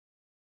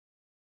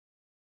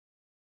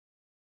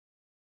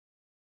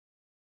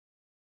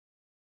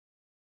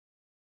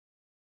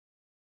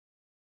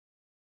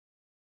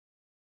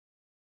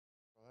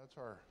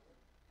That's our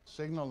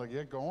signal to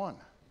get going.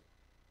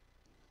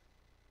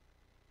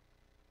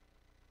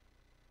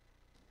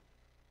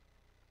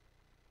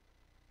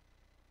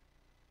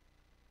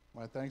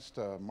 My thanks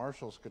to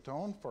Marshall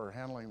Scatone for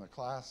handling the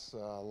class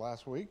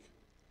last week.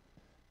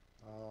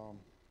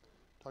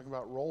 Talking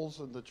about roles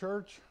in the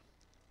church.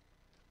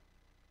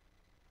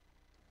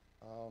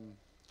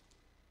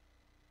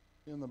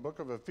 In the book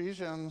of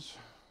Ephesians,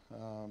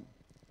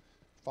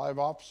 5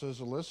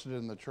 offices are listed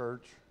in the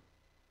church.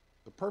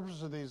 The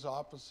purpose of these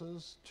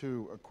offices: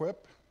 to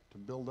equip, to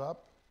build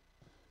up,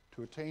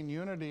 to attain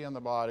unity in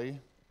the body,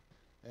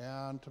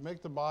 and to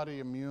make the body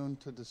immune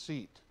to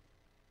deceit.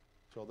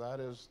 So that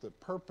is the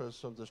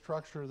purpose of the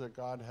structure that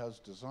God has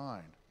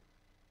designed.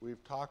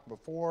 We've talked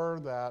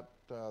before that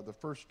the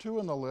first 2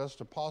 in the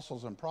list,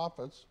 apostles and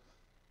prophets,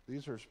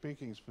 these are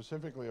speaking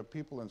specifically of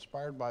people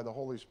inspired by the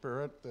Holy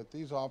Spirit, that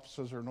these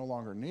offices are no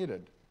longer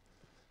needed.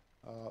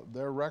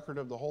 Their record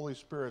of the Holy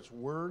Spirit's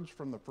words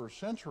from the first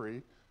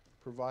century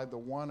provide the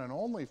one and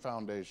only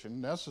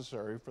foundation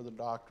necessary for the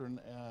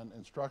doctrine and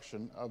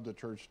instruction of the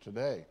church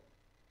today.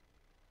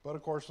 But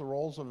of course, the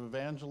roles of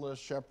evangelists,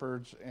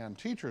 shepherds, and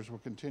teachers will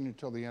continue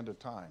till the end of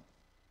time.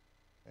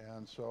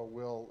 And so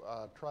we'll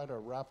try to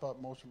wrap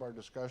up most of our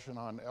discussion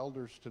on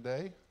elders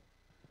today.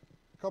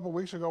 A couple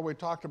weeks ago, we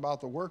talked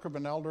about the work of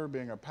an elder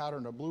being a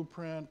pattern, a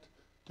blueprint,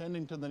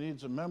 tending to the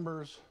needs of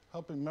members,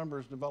 helping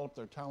members develop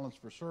their talents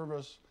for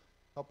service,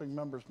 helping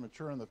members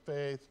mature in the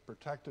faith,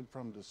 protected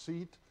from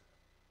deceit,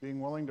 being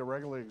willing to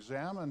regularly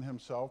examine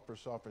himself for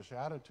selfish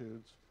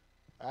attitudes,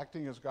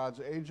 acting as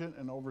God's agent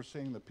and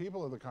overseeing the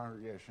people of the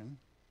congregation,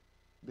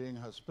 being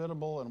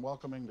hospitable and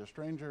welcoming to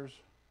strangers,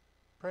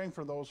 praying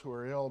for those who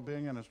are ill,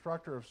 being an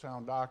instructor of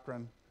sound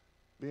doctrine,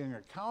 being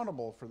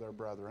accountable for their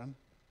brethren,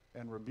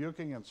 and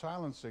rebuking and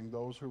silencing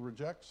those who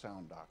reject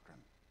sound doctrine.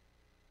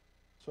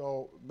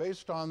 So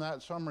based on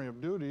that summary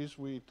of duties,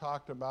 we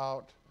talked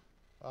about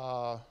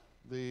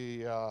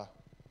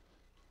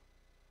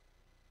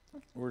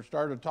we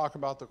started to talk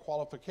about the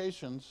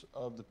qualifications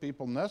of the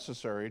people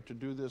necessary to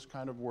do this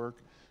kind of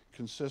work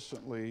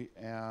consistently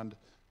and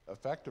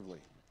effectively.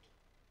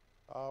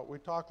 We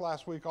talked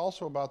last week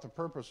also about the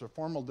purpose of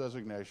formal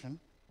designation.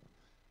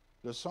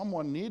 Does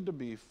someone need to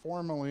be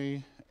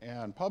formally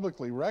and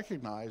publicly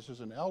recognized as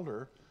an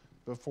elder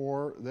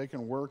before they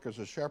can work as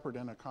a shepherd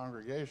in a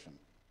congregation?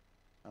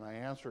 And I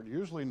answered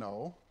usually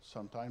no,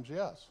 sometimes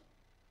yes.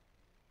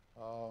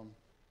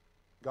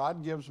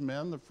 God gives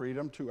men the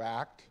freedom to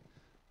act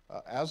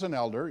as an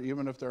elder,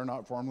 even if they're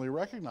not formally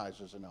recognized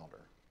as an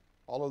elder.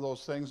 All of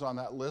those things on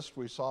that list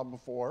we saw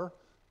before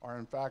are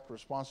in fact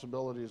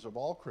responsibilities of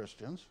all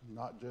Christians,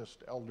 not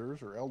just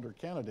elders or elder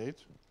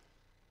candidates.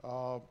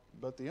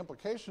 But the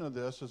implication of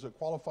this is that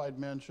qualified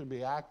men should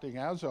be acting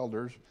as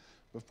elders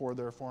before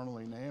they're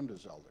formally named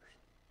as elders.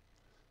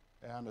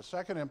 And a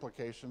second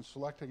implication,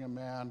 selecting a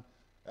man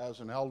as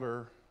an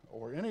elder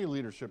or any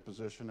leadership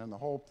position in the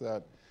hope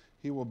that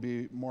he will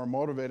be more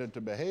motivated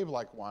to behave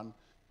like one,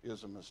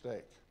 is a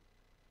mistake.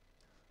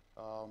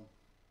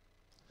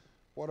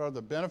 What are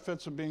the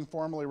benefits of being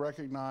formally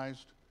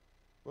recognized?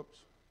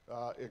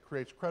 It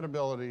creates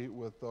credibility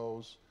with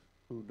those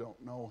who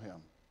don't know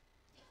him.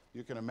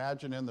 You can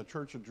imagine in the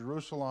Church of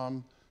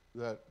Jerusalem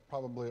that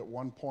probably at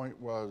one point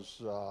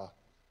was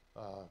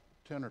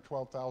 10 or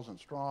 12,000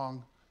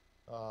 strong.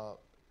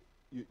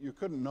 You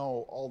couldn't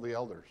know all the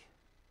elders.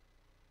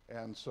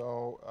 And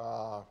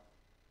so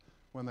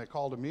when they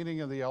called a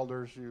meeting of the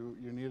elders, you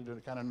needed to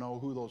kind of know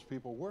who those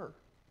people were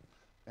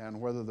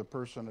and whether the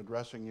person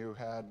addressing you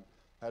had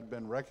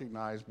been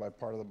recognized by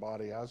part of the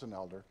body as an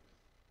elder.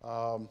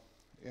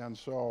 And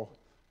so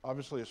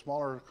obviously a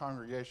smaller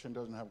congregation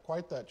doesn't have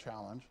quite that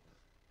challenge,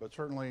 but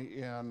certainly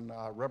in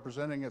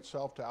representing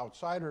itself to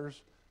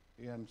outsiders,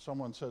 and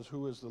someone says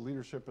who is the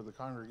leadership of the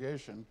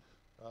congregation,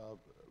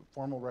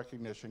 formal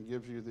recognition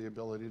gives you the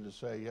ability to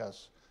say,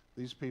 yes,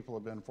 these people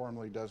have been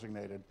formally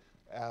designated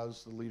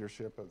as the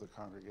leadership of the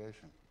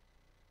congregation.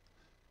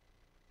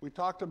 We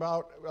talked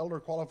about elder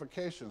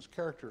qualifications: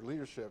 character,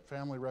 leadership,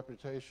 family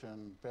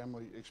reputation,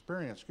 family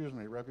experience,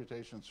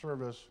 reputation,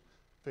 service,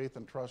 faith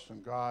and trust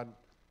in God,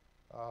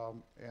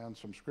 and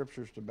some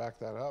scriptures to back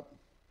that up.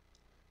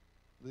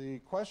 The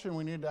question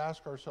we need to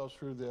ask ourselves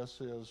through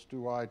this is,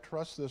 do I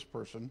trust this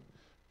person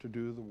to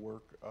do the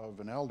work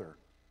of an elder?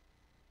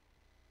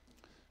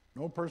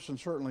 No person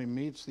certainly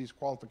meets these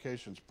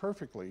qualifications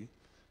perfectly,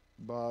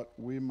 but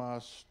we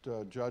must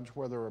judge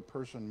whether a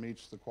person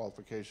meets the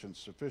qualifications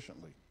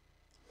sufficiently.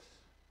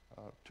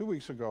 2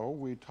 weeks ago,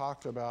 we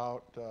talked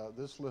about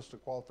this list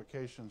of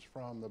qualifications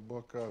from the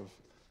book of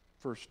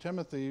 1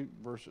 Timothy,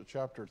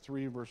 chapter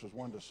 3, verses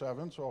 1 to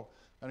 7. So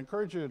I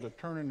encourage you to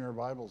turn in your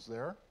Bibles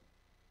there.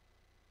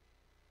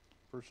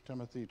 1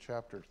 Timothy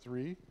chapter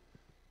 3,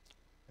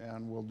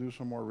 and we'll do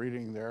some more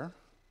reading there.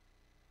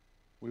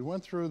 We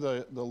went through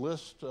the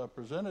list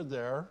presented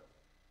there,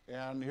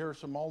 and here are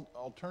some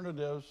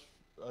alternatives,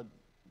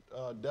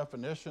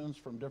 definitions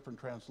from different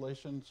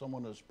translations.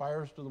 Someone who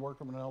aspires to the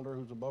work of an elder,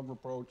 who's above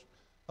reproach,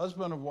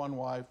 husband of one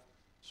wife,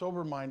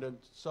 sober-minded,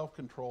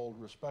 self-controlled,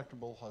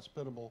 respectable,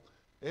 hospitable,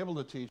 able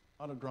to teach,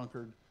 not a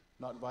drunkard,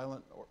 not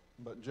violent,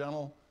 but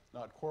gentle,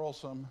 not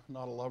quarrelsome,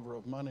 not a lover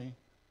of money,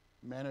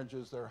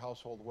 manages their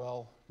household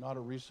well, not a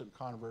recent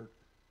convert,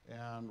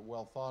 and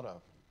well thought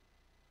of.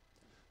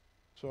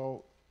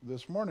 So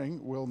this morning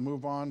we'll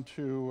move on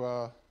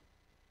to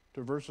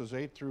verses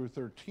 8 through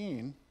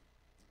 13.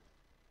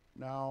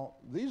 Now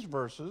these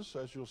verses,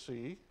 as you'll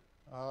see,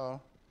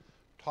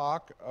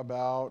 talk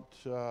about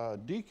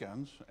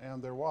deacons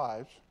and their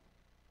wives.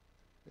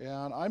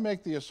 And I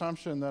make the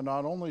assumption that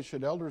not only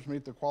should elders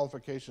meet the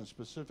qualifications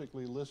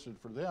specifically listed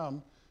for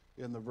them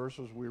in the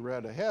verses we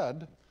read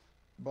ahead,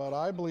 but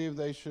I believe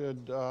they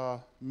should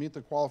meet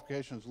the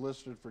qualifications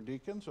listed for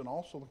deacons and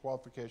also the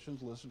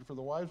qualifications listed for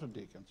the wives of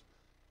deacons.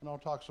 And I'll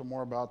talk some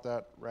more about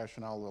that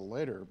rationale a little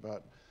later,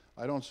 but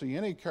I don't see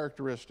any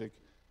characteristic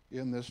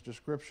in this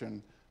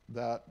description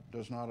that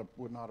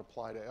would not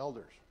apply to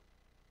elders.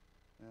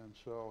 And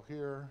so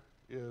here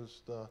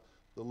is the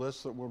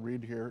list that we'll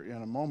read here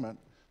in a moment,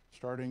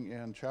 starting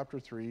in chapter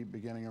 3,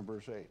 beginning in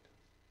verse 8.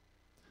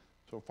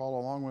 So follow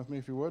along with me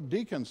if you would.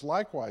 Deacons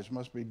likewise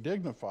must be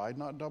dignified,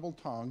 not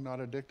double-tongued, not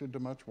addicted to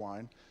much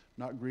wine,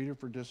 not greedy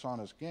for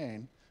dishonest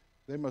gain.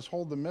 They must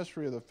hold the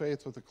mystery of the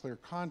faith with a clear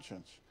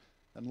conscience,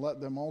 and let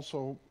them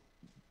also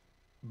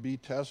be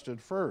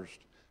tested first.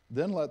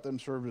 Then let them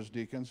serve as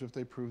deacons if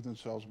they prove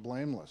themselves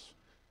blameless.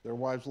 Their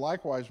wives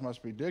likewise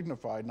must be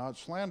dignified, not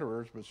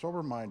slanderers, but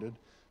sober-minded,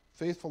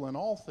 faithful in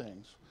all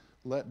things.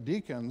 Let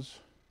deacons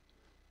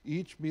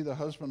each be the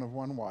husband of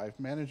one wife,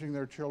 managing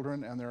their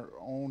children and their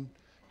own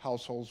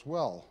households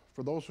well.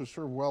 For those who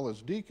serve well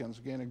as deacons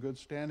gain a good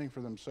standing for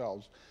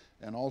themselves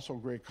and also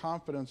great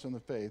confidence in the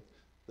faith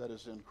that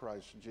is in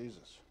Christ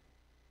Jesus.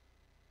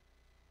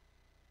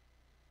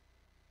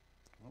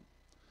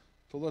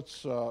 So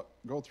let's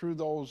go through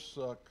those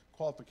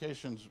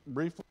qualifications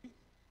briefly.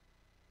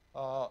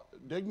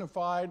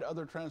 Dignified,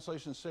 other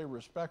translations say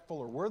respectful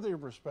or worthy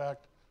of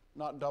respect,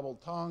 not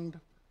double-tongued,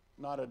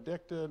 not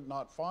addicted,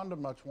 not fond of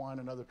much wine.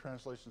 Another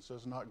translation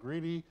says not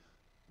greedy.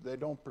 They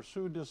don't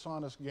pursue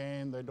dishonest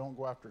gain. They don't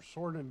go after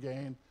sordid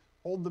gain.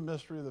 Hold the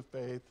mystery of the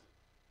faith.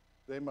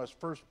 They must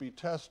first be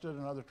tested.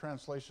 Another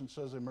translation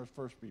says they must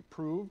first be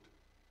proved.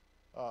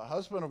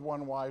 Husband of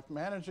one wife,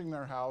 managing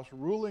their house,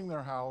 ruling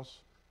their house,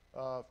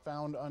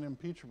 found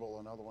unimpeachable,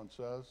 another one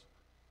says.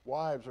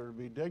 Wives are to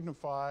be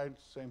dignified,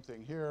 same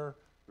thing here,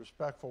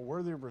 respectful,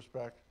 worthy of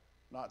respect,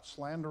 not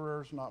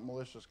slanderers, not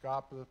malicious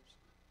gossips,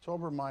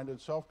 sober-minded,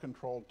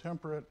 self-controlled,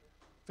 temperate,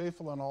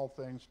 faithful in all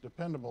things,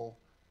 dependable,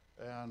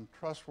 and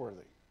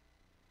trustworthy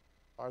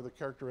are the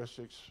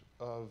characteristics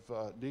of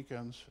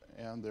deacons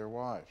and their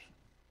wives.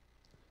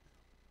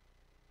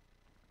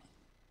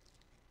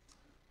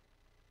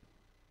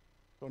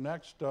 So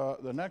next,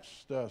 the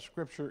next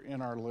scripture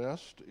in our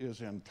list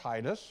is in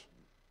Titus,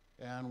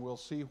 and we'll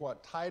see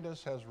what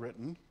Titus has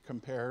written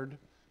compared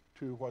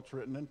to what's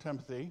written in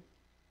Timothy.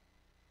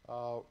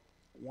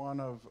 One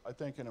of, I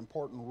think, an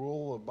important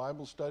rule of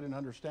Bible study and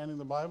understanding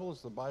the Bible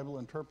is the Bible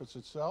interprets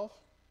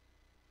itself.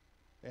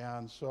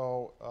 And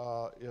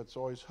so it's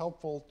always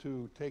helpful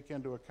to take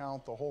into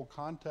account the whole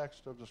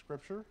context of the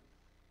scripture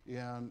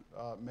in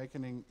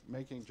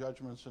making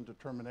judgments and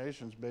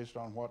determinations based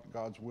on what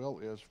God's will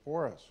is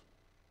for us.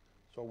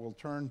 So we'll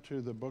turn to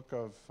the book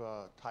of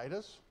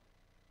Titus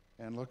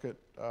and look at,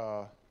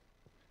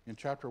 in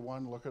chapter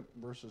 1, look at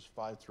verses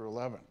 5 through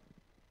 11.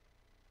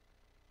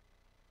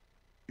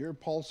 Here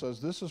Paul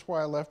says, "This is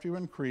why I left you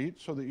in Crete,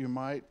 so that you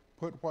might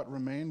put what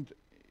remained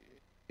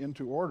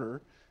into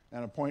order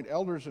and appoint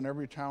elders in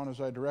every town as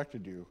I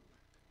directed you.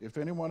 If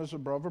anyone is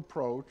above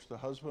reproach, the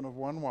husband of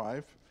one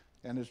wife,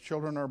 and his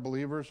children are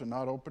believers and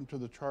not open to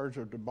the charge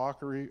of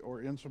debauchery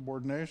or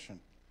insubordination.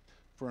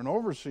 For an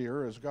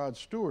overseer, as God's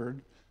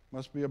steward,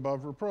 must be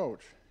above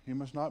reproach. He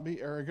must not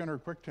be arrogant or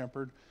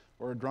quick-tempered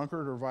or a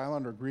drunkard or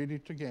violent or greedy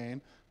to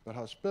gain, but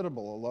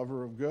hospitable, a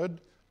lover of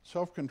good,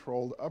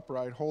 self-controlled,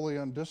 upright, holy,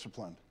 and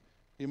disciplined.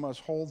 He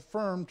must hold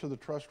firm to the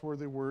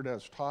trustworthy word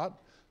as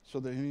taught, so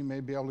that he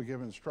may be able to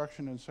give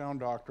instruction in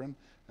sound doctrine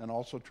and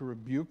also to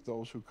rebuke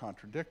those who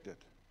contradict it.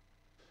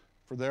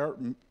 For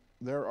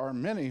there are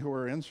many who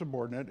are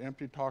insubordinate,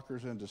 empty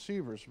talkers, and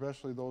deceivers,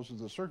 especially those of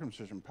the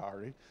circumcision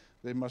party.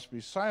 They must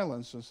be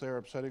silenced, since they are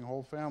upsetting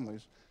whole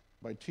families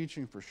by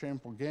teaching for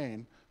shameful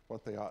gain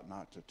what they ought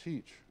not to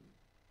teach."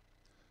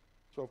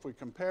 So if we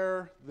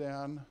compare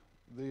then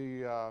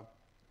the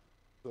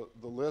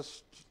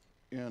list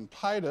in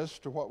Titus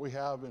to what we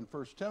have in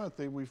 1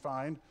 Timothy, we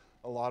find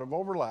a lot of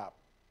overlap.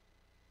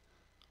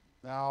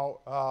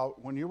 Now,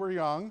 when you were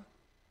young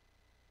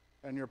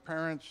and your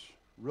parents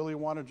really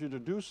wanted you to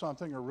do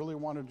something or really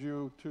wanted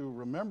you to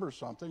remember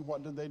something,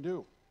 what did they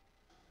do?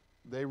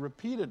 They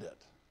repeated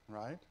it,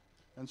 right?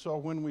 And so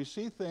when we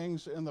see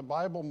things in the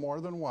Bible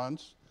more than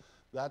once,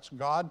 that's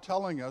God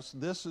telling us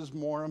this is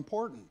more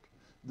important.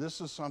 This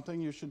is something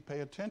you should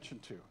pay attention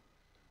to.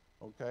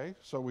 Okay?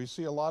 So we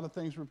see a lot of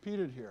things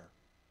repeated here.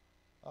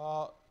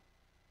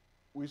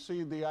 We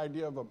see the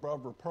idea of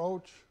above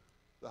reproach.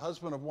 The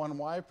husband of one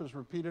wife is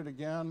repeated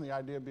again. The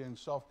idea of being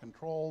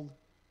self-controlled.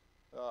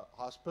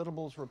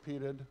 Hospitable is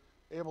repeated.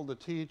 able to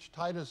teach.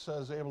 Titus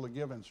says able to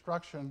give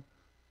instruction.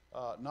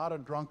 Not a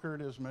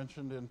drunkard is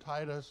mentioned in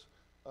Titus.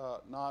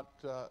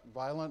 Not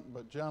violent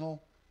but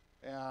gentle,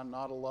 and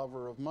not a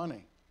lover of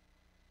money.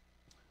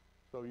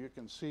 So you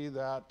can see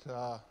that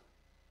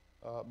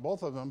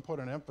both of them put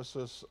an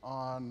emphasis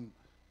on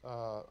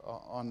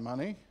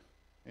money,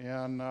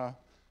 and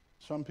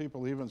some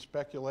people even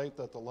speculate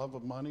that the love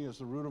of money is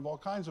the root of all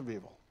kinds of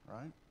evil,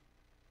 right?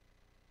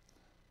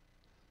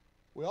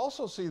 We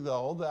also see,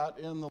 though, that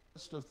in the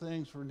list of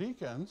things for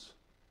deacons,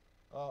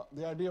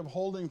 the idea of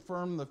holding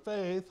firm the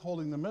faith,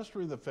 holding the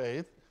mystery of the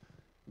faith,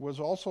 was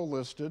also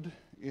listed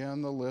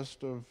in the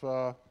list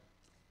of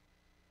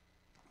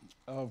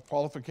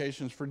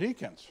qualifications for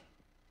deacons.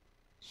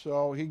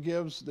 So he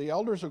gives the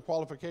elders a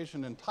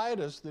qualification in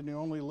Titus, then he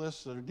only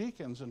lists their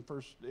deacons in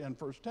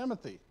First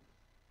Timothy.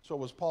 So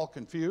was Paul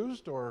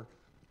confused, or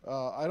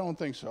I don't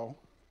think so.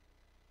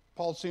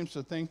 Paul seems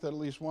to think that at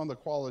least one of the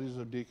qualities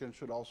of deacons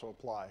should also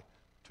apply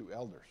to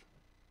elders.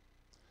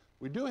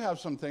 We do have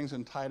some things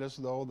in Titus,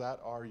 though, that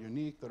are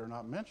unique, that are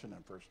not mentioned in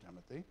 1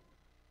 Timothy.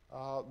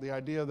 The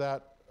idea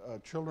that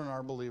children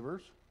are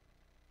believers.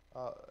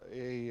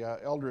 An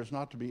elder is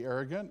not to be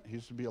arrogant.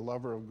 He's to be a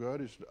lover of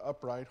good. He's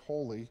upright,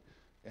 holy,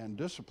 and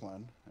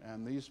disciplined.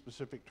 And these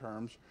specific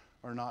terms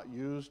are not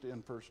used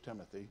in 1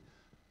 Timothy,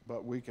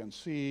 but we can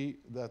see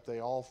that they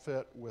all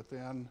fit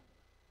within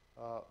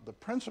the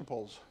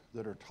principles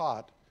that are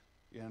taught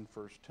in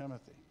 1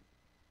 Timothy.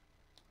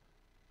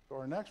 So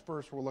our next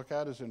verse we'll look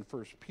at is in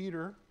 1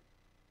 Peter,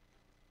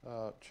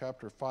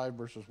 chapter 5,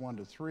 verses 1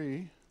 to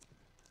 3.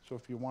 So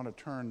if you want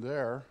to turn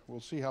there, we'll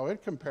see how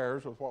it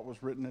compares with what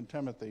was written in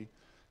Timothy,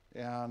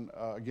 and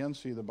again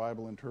see the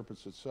Bible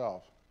interprets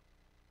itself.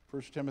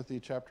 1 Timothy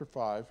chapter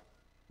 5,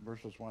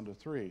 verses 1 to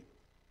 3.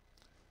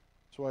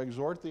 So I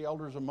exhort the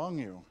elders among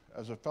you,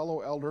 as a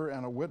fellow elder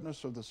and a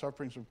witness of the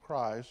sufferings of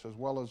Christ, as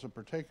well as a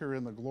partaker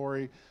in the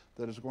glory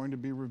that is going to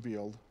be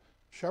revealed,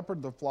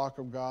 shepherd the flock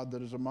of God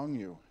that is among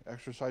you,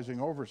 exercising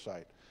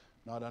oversight,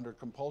 not under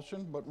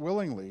compulsion, but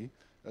willingly,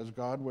 as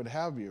God would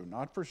have you,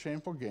 not for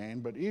shameful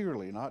gain, but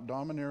eagerly, not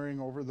domineering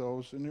over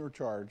those in your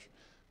charge,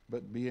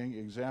 but being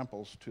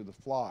examples to the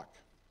flock.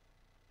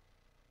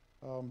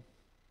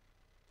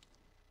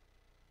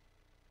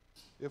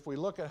 If we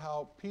look at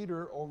how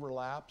Peter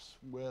overlaps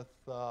with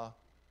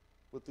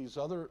these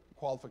other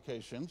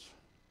qualifications,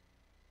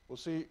 we'll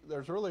see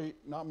there's really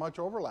not much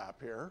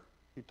overlap here.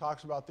 He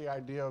talks about the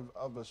idea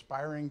of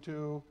aspiring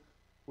to,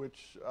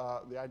 which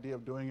the idea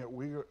of doing it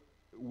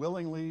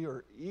willingly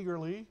or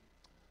eagerly.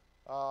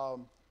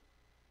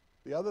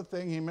 The other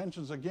thing he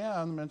mentions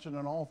again, mentioned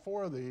in all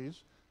four of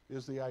these,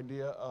 is the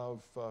idea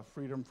of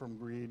freedom from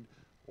greed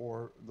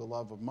or the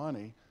love of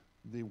money.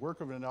 The work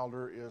of an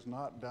elder is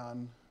not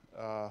done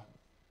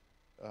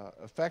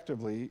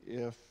effectively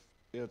if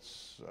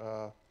it's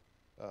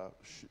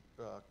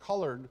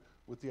colored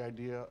with the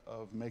idea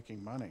of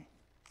making money.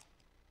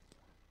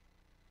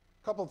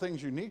 A couple of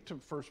things unique to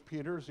 1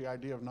 Peter is the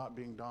idea of not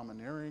being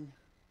domineering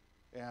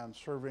and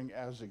serving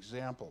as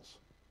examples.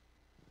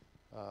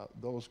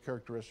 Those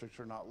characteristics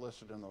are not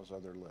listed in those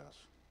other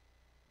lists.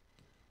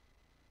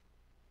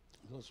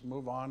 Let's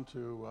move on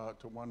to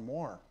one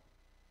more,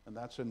 and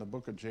that's in the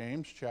book of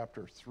James,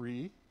 chapter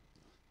 3.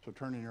 So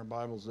turn in your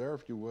Bibles there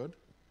if you would,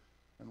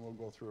 and we'll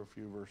go through a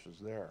few verses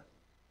there.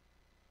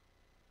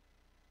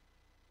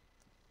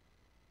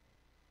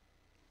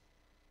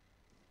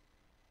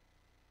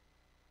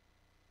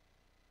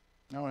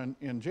 Now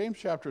in James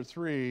chapter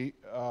 3,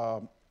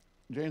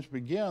 James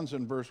begins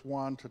in verse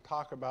 1 to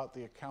talk about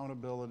the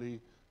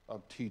accountability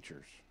of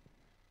teachers.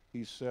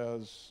 He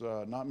says,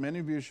 not many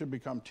of you should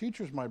become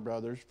teachers, my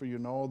brothers, for you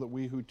know that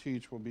we who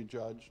teach will be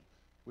judged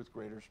with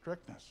greater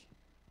strictness.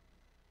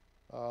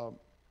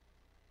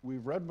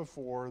 We've read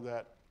before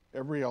that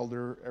every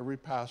elder, every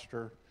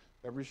pastor,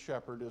 every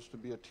shepherd is to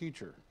be a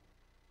teacher.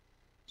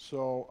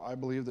 So I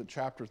believe that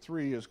chapter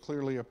 3 is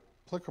clearly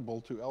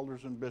applicable to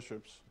elders and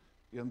bishops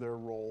in their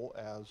role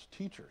as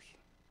teachers.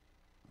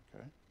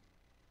 Okay.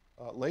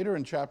 Later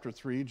in chapter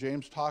 3,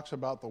 James talks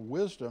about the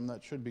wisdom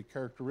that should be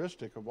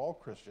characteristic of all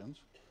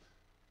Christians,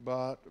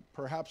 but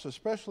perhaps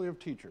especially of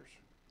teachers,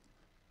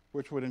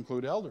 which would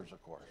include elders,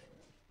 of course.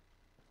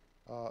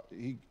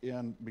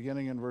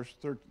 Beginning in verse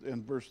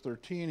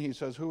 13, he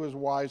says, "Who is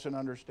wise and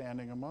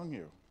understanding among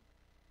you?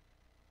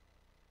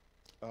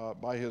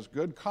 By his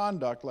good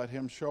conduct, let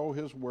him show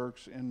his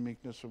works in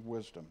meekness of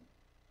wisdom."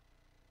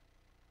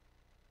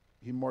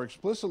 He more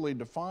explicitly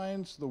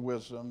defines the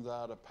wisdom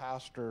that a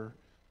pastor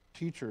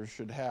teacher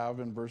should have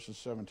in verses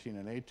 17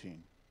 and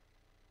 18.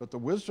 But the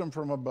wisdom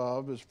from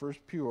above is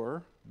first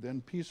pure,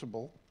 then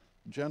peaceable,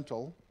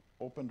 gentle,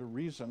 open to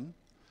reason,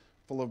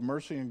 full of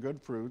mercy and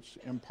good fruits,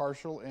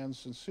 impartial and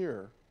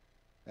sincere.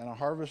 And a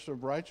harvest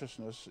of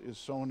righteousness is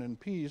sown in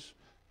peace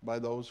by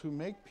those who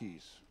make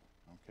peace.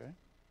 Okay?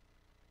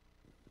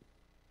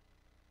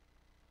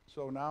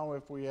 So now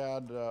if we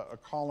add a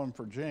column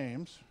for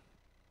James,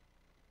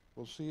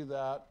 we'll see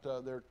that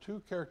there are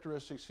two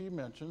characteristics he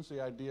mentions,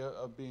 the idea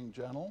of being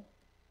gentle,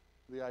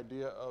 The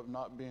idea of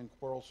not being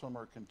quarrelsome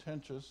or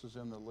contentious is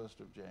in the list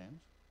of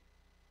James.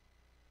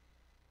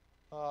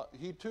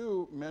 He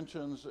too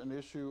mentions an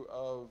issue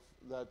of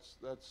that's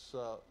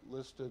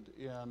listed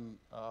in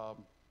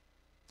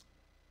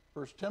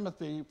 1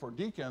 Timothy for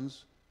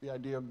deacons, the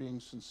idea of being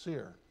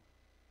sincere.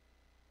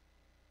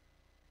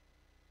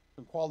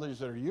 Some qualities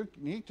that are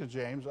unique to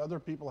James. Other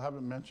people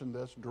haven't mentioned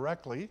this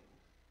directly,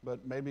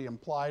 but maybe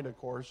implied, of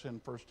course, in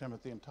 1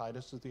 Timothy and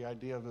Titus, is the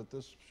idea that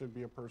this should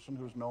be a person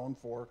who's known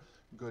for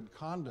good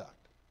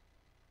conduct.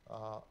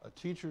 A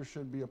teacher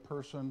should be a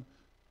person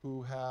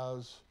who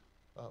has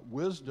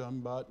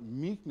wisdom, but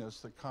meekness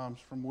that comes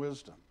from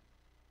wisdom.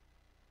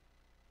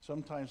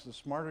 Sometimes the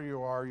smarter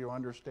you are, you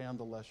understand,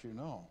 the less you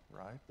know,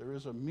 right? There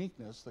is a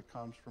meekness that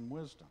comes from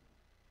wisdom.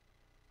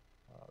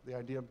 The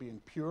idea of being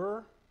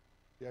pure,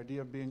 the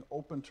idea of being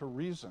open to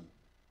reason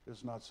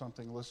is not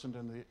something listed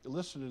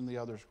in the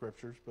other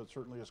scriptures, but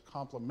certainly is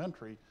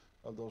complementary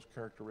of those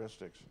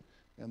characteristics.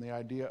 And the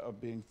idea of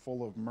being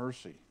full of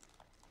mercy.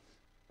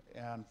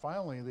 And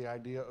finally, the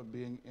idea of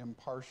being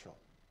impartial.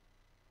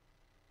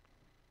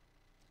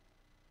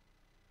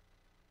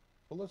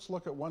 Well, let's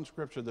look at one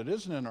scripture that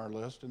isn't in our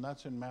list, and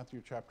that's in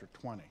Matthew chapter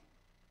 20.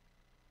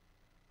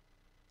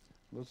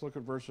 Let's look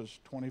at verses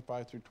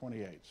 25 through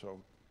 28.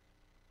 So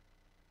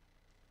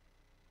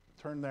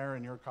turn there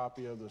in your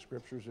copy of the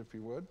scriptures, if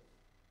you would.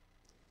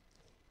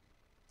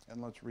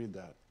 And let's read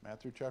that.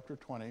 Matthew chapter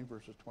 20,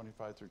 verses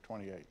 25 through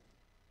 28.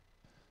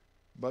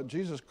 But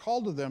Jesus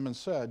called to them and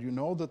said, "You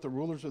know that the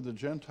rulers of the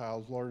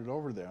Gentiles lord it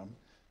over them,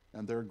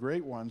 and their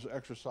great ones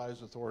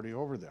exercise authority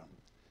over them.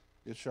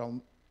 It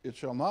shall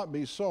not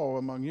be so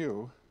among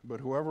you, but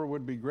whoever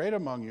would be great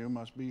among you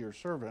must be your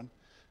servant,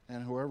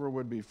 and whoever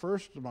would be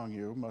first among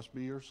you must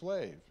be your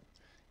slave.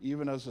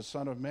 Even as the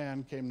Son of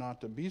Man came not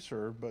to be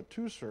served, but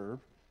to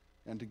serve,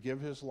 and to give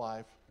his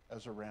life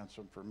as a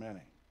ransom for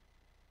many."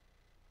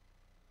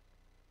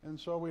 And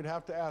so we'd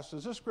have to ask,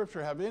 does this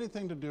scripture have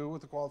anything to do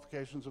with the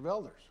qualifications of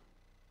elders?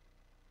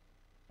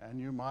 And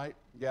you might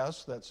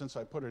guess that since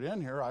I put it in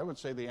here, I would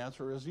say the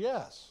answer is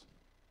yes.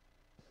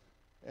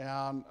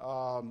 And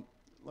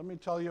let me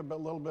tell you a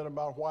little bit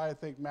about why I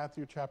think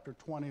Matthew chapter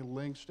 20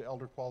 links to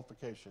elder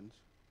qualifications.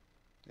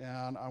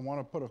 And I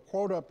want to put a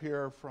quote up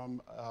here from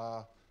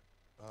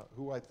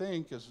who I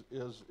think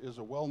is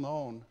a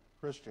well-known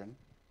Christian.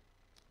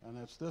 And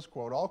it's this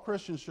quote: "All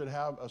Christians should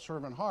have a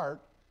servant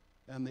heart,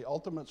 and the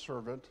ultimate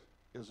servant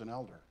is an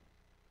elder."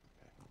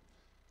 Okay.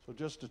 So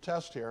just to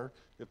test here,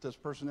 if this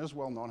person is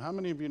well-known, how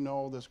many of you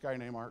know this guy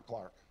named Art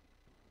Clark?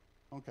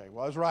 Okay,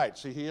 well, I was right.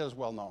 See, he is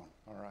well-known,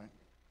 all right?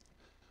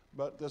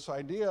 But this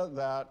idea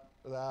that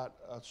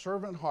a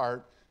servant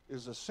heart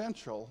is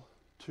essential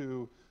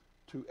to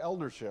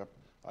eldership,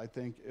 I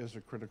think, is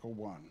a critical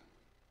one.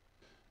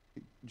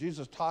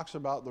 Jesus talks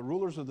about the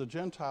rulers of the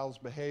Gentiles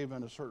behave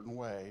in a certain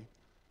way,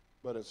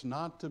 but it's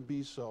not to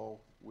be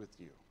so with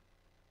you.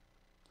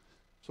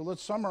 So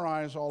let's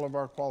summarize all of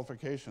our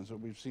qualifications that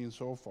we've seen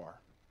so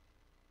far.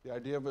 The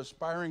idea of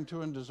aspiring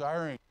to and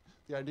desiring,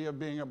 the idea of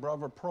being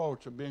above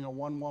reproach, of being a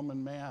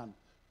one-woman man,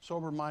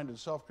 sober-minded,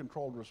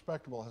 self-controlled,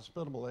 respectable,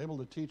 hospitable, able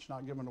to teach,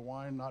 not given to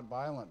wine, not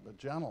violent, but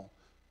gentle,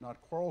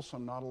 not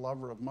quarrelsome, not a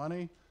lover of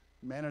money,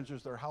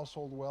 manages their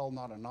household well,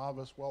 not a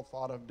novice, well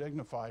thought of,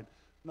 dignified,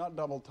 not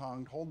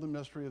double-tongued, hold the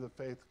mystery of the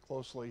faith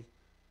closely,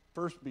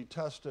 first be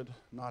tested,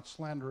 not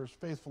slanderers,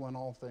 faithful in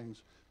all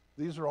things.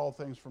 These are all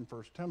things from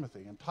 1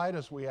 Timothy. In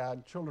Titus, we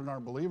add, children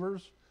are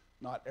believers,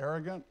 not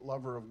arrogant,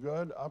 lover of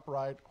good,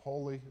 upright,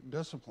 holy,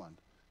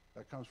 disciplined.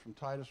 That comes from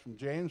Titus. From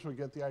James, we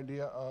get the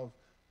idea of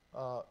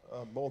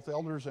both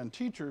elders and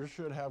teachers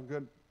should have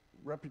good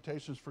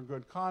reputations for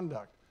good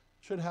conduct,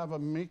 should have a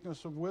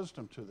meekness of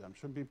wisdom to them,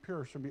 should be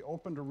pure, should be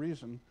open to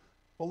reason,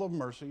 full of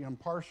mercy,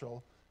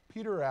 impartial.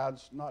 Peter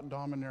adds, not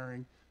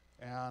domineering,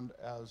 and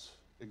as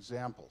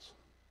examples.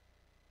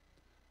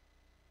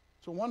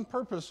 So one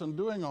purpose in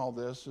doing all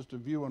this is to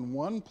view in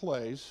one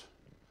place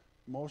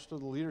most of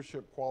the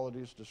leadership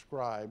qualities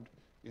described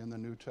in the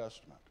New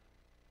Testament.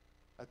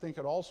 I think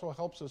it also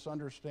helps us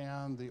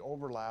understand the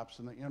overlaps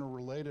and the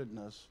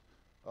interrelatedness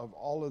of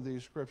all of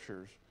these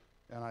scriptures,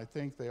 and I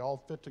think they all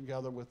fit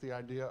together with the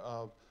idea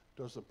of,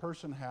 does the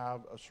person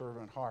have a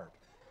servant heart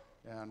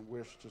and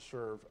wish to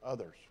serve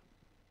others?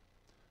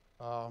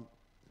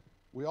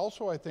 We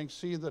also, I think,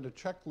 see that a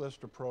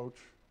checklist approach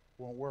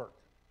won't work,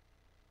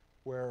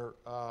 where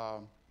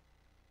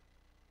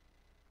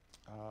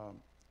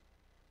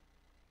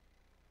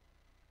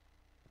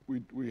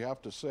we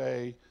have to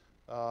say,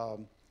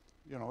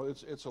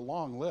 it's a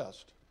long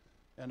list,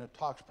 and it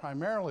talks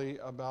primarily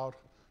about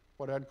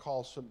what I'd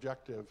call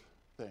subjective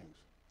things.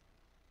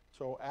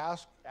 So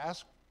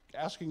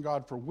asking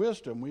God for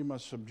wisdom, we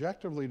must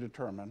subjectively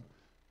determine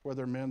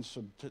whether men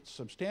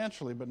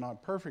substantially, but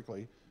not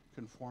perfectly,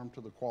 conform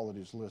to the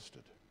qualities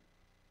listed.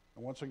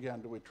 And once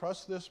again, do we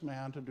trust this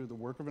man to do the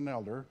work of an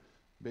elder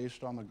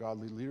based on the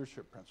godly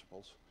leadership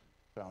principles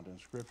found in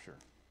Scripture?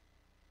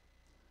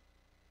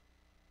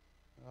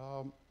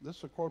 This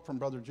is a quote from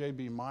Brother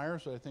J.B.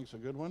 Myers that I think is a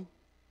good one.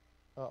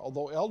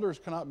 Although elders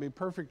cannot be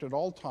perfect at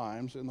all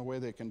times in the way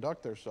they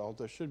conduct themselves,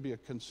 there should be a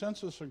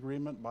consensus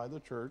agreement by the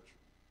church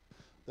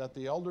that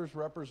the elders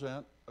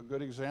represent a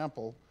good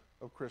example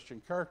of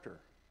Christian character.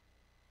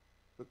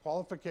 The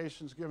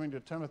qualifications given to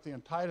Timothy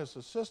and Titus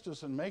assist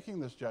us in making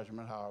this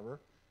judgment,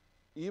 however.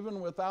 Even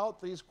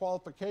without these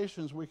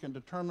qualifications, we can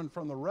determine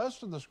from the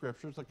rest of the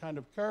scriptures the kind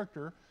of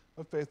character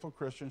a faithful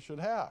Christian should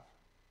have.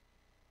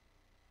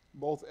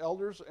 Both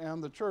elders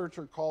and the church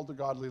are called to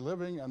godly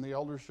living, and the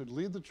elders should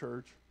lead the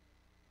church,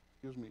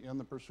 in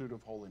the pursuit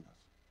of holiness.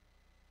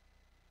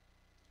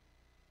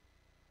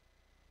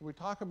 We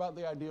talk about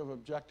the idea of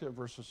objective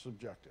versus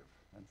subjective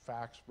and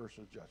facts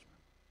versus judgment.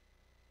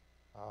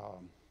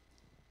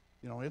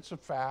 It's a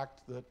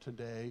fact that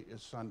today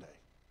is Sunday.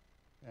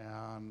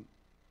 And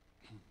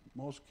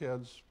most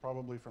kids,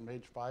 probably from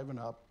age 5 and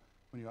up,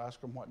 when you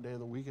ask them what day of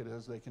the week it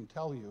is, they can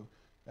tell you.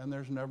 And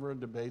there's never a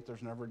debate,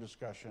 there's never a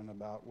discussion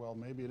about, well,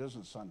 maybe it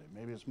isn't Sunday,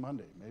 maybe it's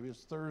Monday, maybe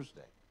it's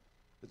Thursday.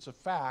 It's a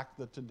fact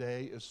that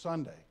today is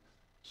Sunday.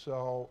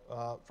 So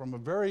from a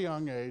very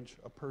young age,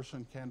 a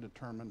person can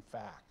determine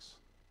facts.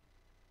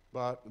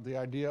 But the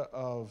idea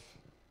of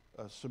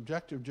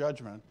subjective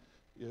judgment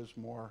is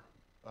more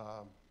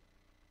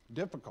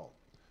difficult.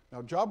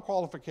 Now, job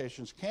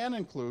qualifications can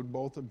include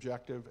both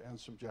objective and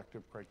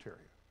subjective criteria.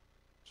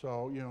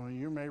 So,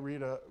 you may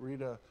read a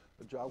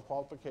job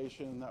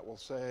qualification that will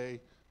say,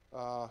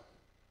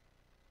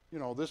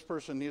 this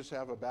person needs to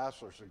have a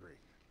bachelor's degree.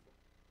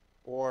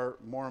 Or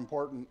more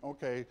important,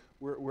 okay,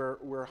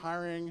 we're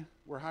hiring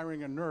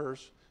a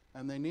nurse,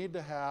 and they need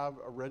to have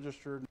a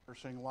registered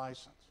nursing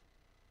license.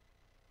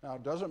 Now,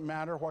 it doesn't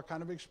matter what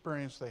kind of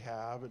experience they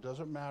have. It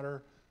doesn't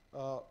matter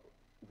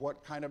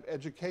what kind of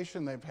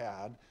education they've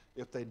had.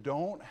 If they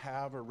don't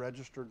have a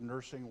registered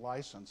nursing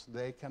license,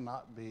 they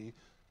cannot be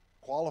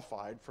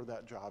qualified for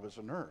that job as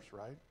a nurse,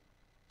 right?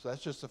 So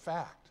that's just a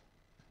fact.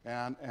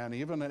 And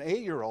even an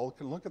 8-year-old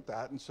can look at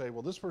that and say,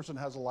 well, this person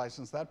has a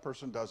license, that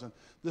person doesn't.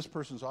 This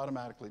person's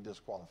automatically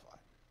disqualified.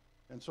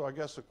 And so I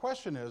guess the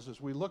question is,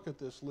 as we look at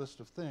this list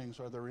of things,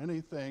 are there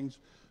any things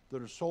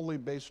that are solely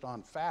based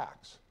on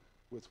facts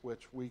with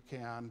which we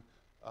can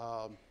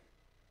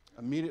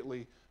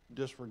immediately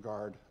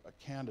disregard a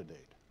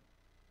candidate?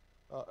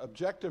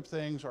 Objective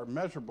things are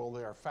measurable,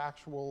 they are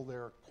factual,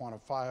 they're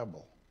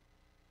quantifiable.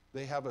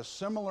 They have a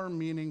similar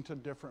meaning to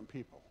different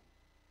people.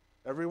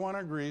 Everyone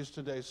agrees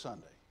today's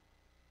Sunday.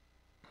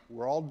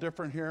 We're all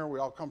different here, we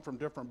all come from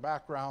different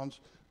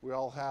backgrounds, we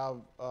all have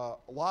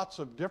lots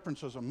of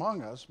differences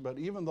among us, but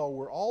even though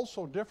we're all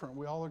so different,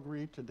 we all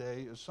agree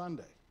today is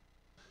Sunday.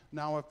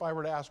 Now, if I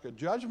were to ask a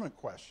judgment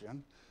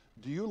question,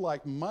 do you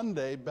like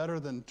Monday better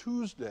than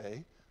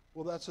Tuesday?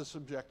 Well, that's a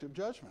subjective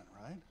judgment,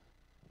 right?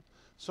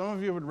 Some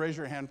of you would raise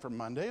your hand for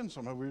Monday, and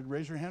some of you would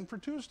raise your hand for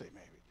Tuesday,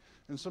 maybe.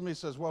 And somebody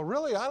says, well,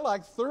 really, I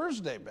like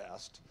Thursday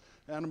best.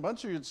 And a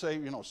bunch of you would say,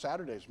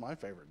 Saturday's my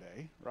favorite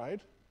day, right?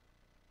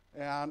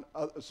 And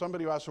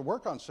somebody who has to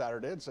work on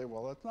Saturday would say,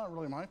 well, that's not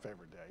really my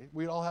favorite day.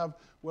 We all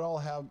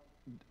have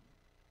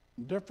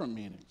different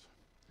meanings.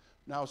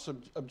 Now,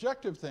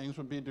 objective things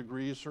would be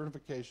degrees,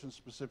 certifications,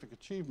 specific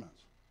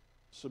achievements.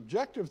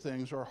 Subjective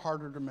things are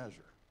harder to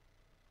measure.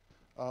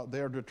 They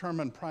are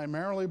determined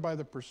primarily by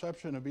the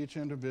perception of each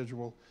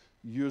individual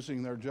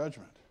using their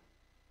judgment.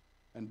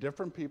 And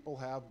different people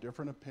have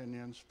different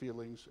opinions,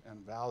 feelings,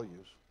 and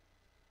values.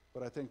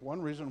 But I think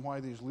one reason why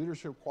these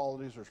leadership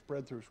qualities are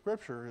spread through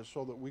Scripture is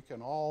so that we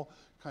can all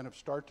kind of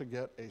start to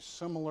get a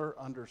similar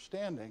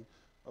understanding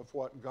of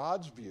what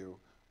God's view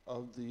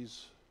of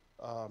these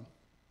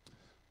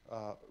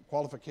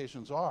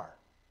qualifications are.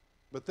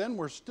 But then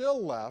we're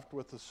still left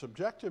with the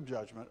subjective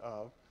judgment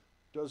of,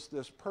 does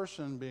this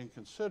person being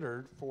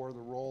considered for the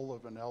role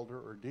of an elder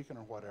or deacon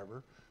or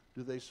whatever,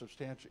 do they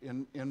substantiate,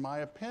 in my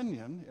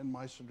opinion, in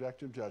my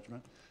subjective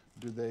judgment,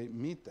 do they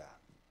meet that?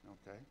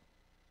 Okay.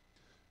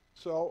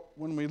 So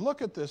when we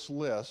look at this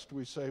list,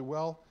 we say,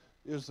 well,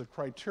 is the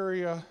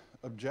criteria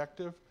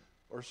objective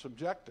or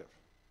subjective?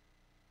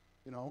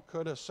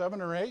 Could a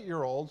 7 or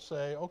 8-year-old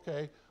say,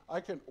 okay,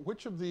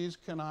 which of these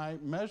can I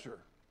measure?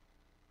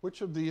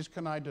 Which of these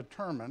can I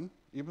determine,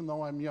 even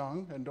though I'm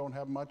young and don't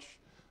have much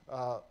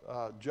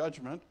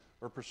judgment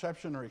or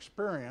perception or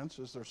experience?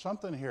 Is there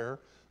something here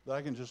that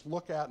I can just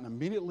look at and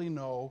immediately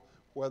know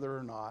whether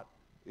or not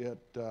it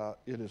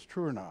is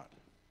true or not?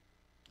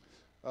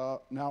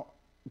 Now,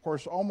 of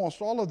course,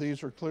 almost all of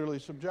these are clearly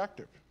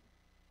subjective.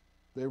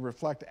 They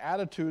reflect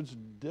attitudes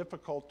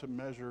difficult to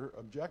measure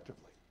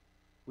objectively.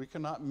 We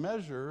cannot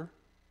measure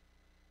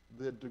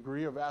the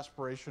degree of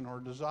aspiration or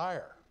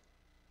desire.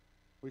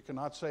 We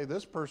cannot say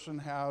this person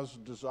has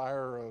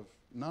desire of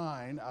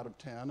 9 out of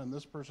 10 and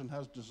this person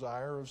has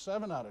desire of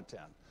 7 out of 10.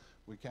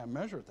 We can't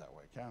measure it that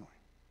way, can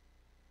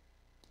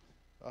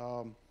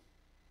we?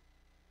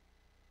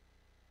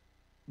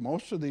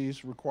 Most of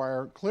these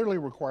clearly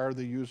require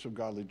the use of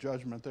godly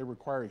judgment. They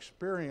require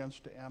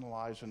experience to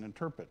analyze and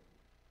interpret.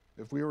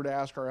 If we were to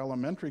ask our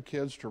elementary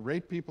kids to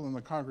rate people in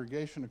the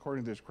congregation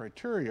according to this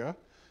criteria,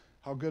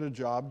 how good a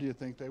job do you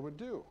think they would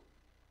do?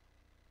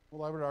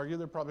 Well, I would argue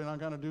they're probably not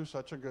going to do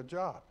such a good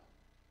job.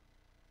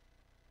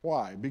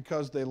 Why?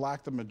 Because they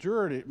lack the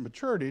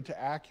maturity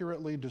to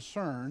accurately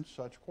discern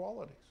such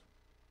qualities.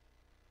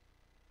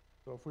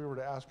 So if we were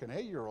to ask an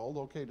 8-year-old,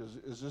 okay,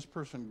 is this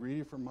person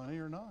greedy for money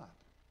or not?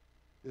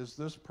 Is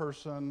this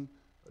person,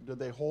 do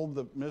they hold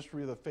the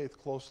mystery of the faith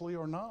closely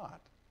or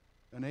not?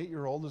 An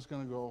 8-year-old is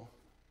going to go,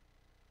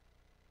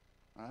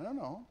 I don't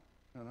know,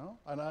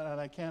 and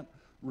I can't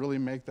really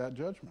make that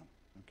judgment,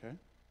 okay?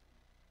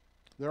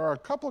 There are a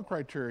couple of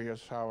criteria,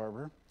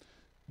 however,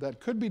 that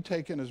could be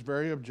taken as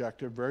very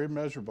objective, very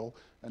measurable,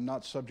 and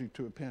not subject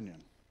to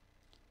opinion.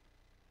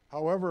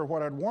 However,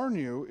 what I'd warn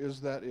you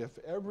is that if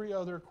every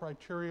other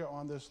criteria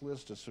on this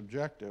list is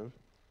subjective,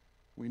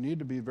 we need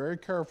to be very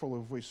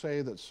careful if we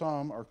say that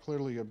some are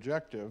clearly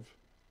objective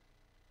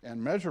and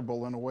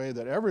measurable in a way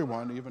that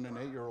everyone, even an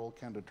 8-year-old,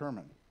 can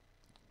determine.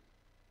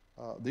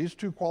 These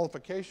two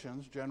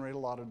qualifications generate a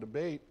lot of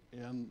debate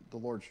in the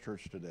Lord's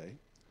church today,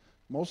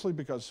 mostly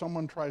because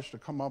someone tries to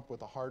come up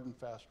with a hard and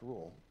fast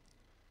rule.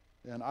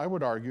 And I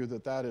would argue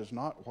that that is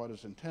not what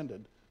is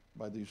intended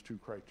by these two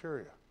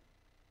criteria.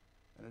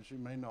 And as you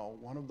may know,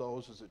 one of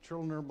those is that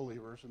children are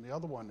believers, and the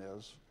other one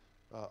is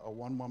a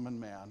one-woman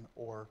man,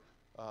 or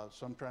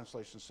some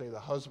translations say the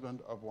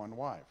husband of one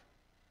wife.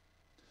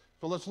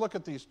 So let's look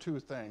at these two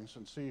things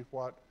and see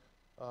what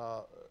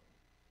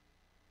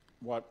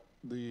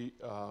the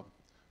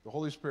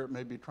Holy Spirit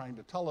may be trying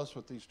to tell us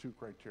with these two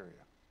criteria.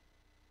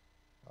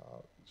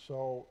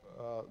 So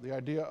the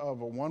idea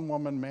of a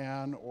one-woman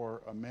man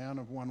or a man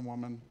of one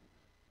woman,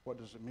 what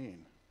does it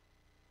mean?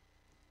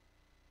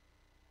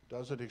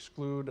 Does it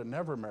exclude a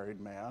never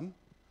married man?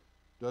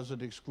 Does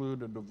it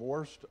exclude a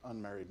divorced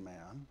unmarried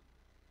man?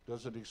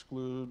 Does it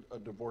exclude a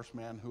divorced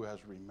man who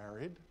has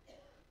remarried?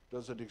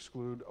 Does it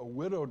exclude a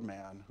widowed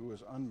man who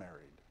is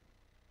unmarried?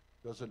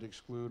 Does it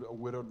exclude a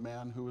widowed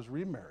man who is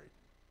remarried?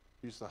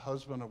 He's the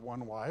husband of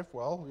one wife.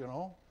 Well, you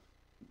know,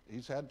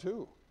 he's had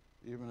two,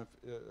 even if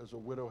as a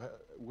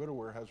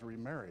widower has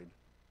remarried.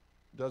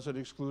 Does it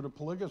exclude a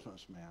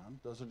polygamous man?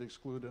 Does it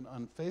exclude an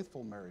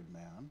unfaithful married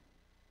man?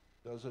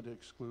 Does it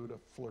exclude a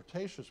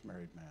flirtatious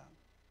married man?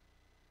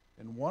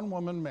 In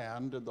one-woman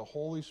man, did the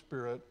Holy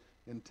Spirit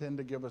intend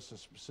to give us a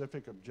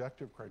specific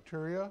objective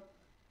criteria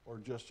or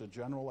just a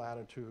general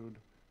attitude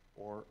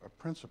or a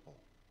principle?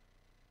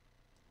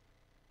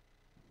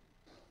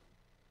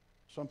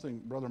 Something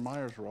Brother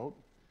Myers wrote,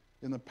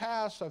 in the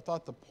past, I've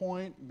thought the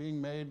point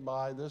being made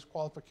by this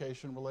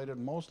qualification related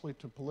mostly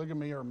to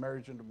polygamy or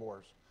marriage and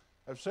divorce.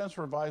 I've since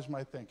revised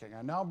my thinking.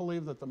 I now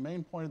believe that the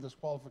main point of this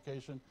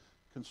qualification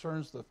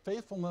concerns the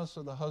faithfulness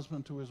of the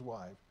husband to his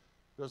wife.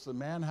 Does the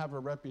man have a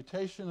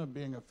reputation of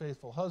being a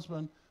faithful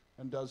husband,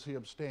 and does he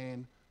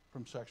abstain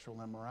from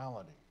sexual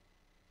immorality?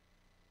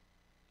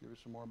 Give you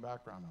some more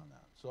background on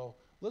that. So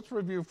let's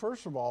review,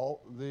 first of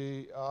all,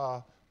 the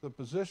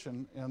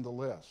position in the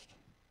list.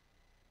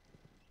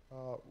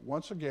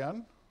 Once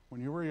again,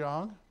 when you were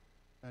young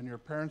and your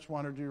parents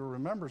wanted you to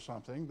remember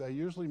something, they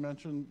usually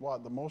mentioned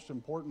what? The most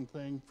important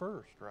thing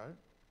first, right?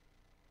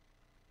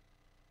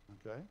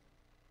 Okay?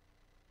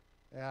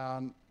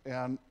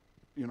 And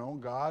you know,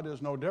 God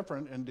is no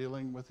different in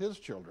dealing with his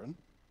children.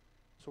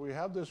 So we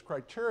have this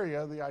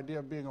criteria, the idea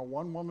of being a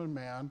one-woman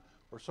man,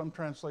 or some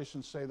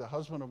translations say the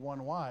husband of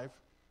one wife.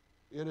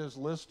 It is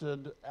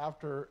listed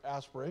after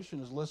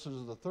aspiration, is listed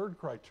as the third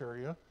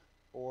criteria,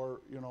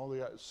 or, you know,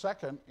 the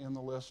second in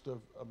the list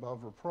of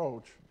above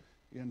reproach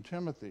in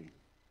Timothy.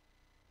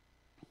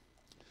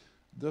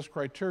 This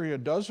criteria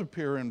does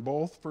appear in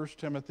both 1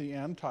 Timothy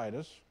and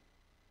Titus,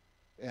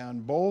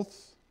 and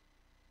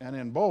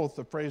in both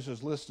the phrase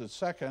is listed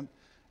second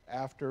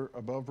after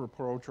above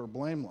reproach or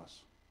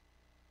blameless.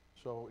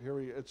 So here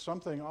it's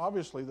something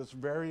obviously that's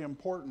very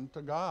important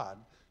to God.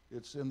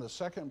 It's in the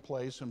second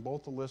place in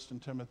both the list in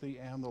Timothy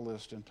and the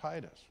list in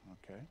Titus,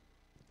 okay?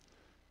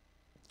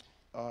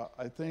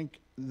 I think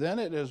then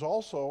it is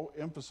also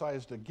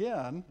emphasized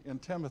again in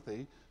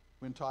Timothy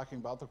when talking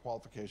about the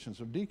qualifications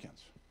of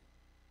deacons.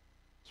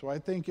 So I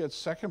think its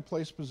second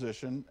place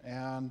position,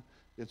 and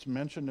it's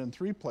mentioned in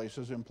 3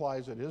 places,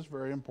 implies it is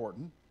very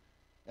important,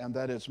 and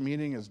that its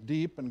meaning is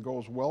deep and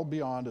goes well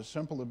beyond a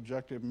simple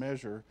objective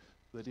measure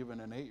that even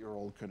an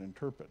 8-year-old could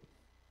interpret.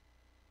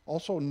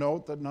 Also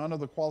note that none of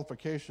the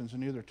qualifications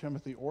in either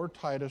Timothy or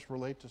Titus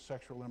relate to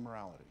sexual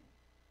immorality.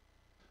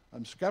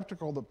 I'm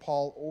skeptical that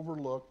Paul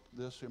overlooked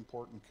this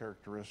important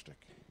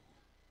characteristic.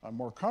 I'm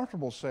more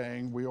comfortable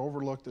saying we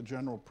overlook the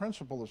general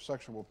principle of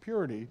sexual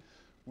purity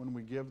when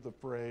we give the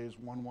phrase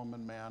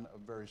one-woman man a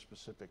very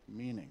specific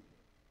meaning.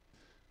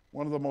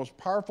 One of the most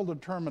powerful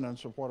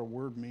determinants of what a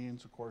word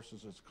means, of course,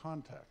 is its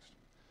context.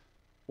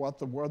 What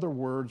the other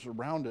words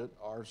around it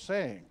are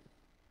saying.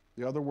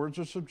 The other words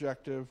are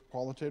subjective,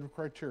 qualitative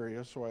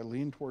criteria, so I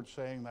lean towards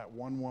saying that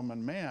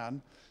one-woman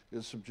man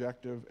is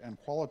subjective and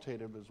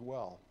qualitative as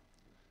well.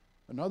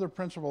 Another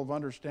principle of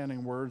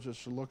understanding words is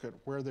to look at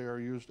where they are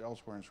used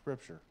elsewhere in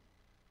Scripture.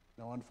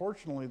 Now,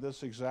 unfortunately,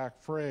 this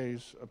exact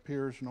phrase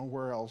appears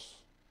nowhere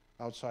else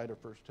outside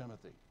of 1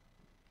 Timothy.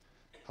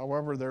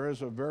 However, there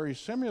is a very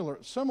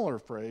similar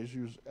phrase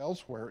used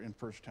elsewhere in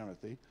 1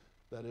 Timothy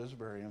that is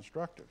very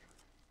instructive.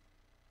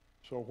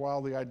 So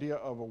while the idea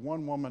of a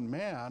one-woman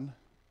man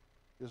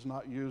is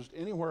not used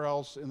anywhere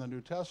else in the New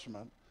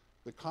Testament,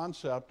 the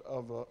concept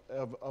of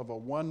a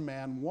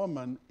one-man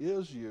woman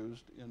is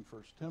used in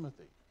 1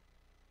 Timothy.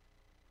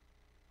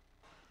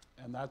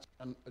 And that's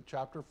in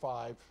chapter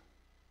 5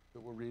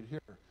 that we'll read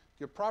here.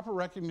 Give proper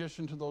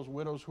recognition to those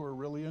widows who are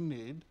really in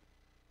need.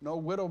 No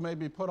widow may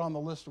be put on the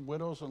list of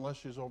widows unless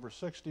she's over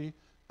 60,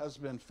 has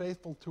been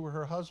faithful to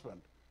her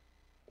husband.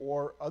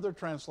 Or other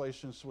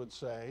translations would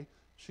say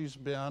she's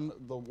been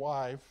the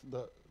wife,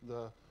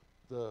 the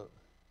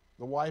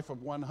wife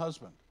of one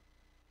husband.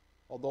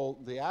 Although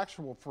the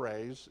actual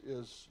phrase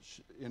is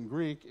in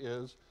Greek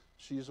is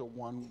she's a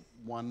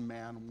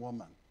one-man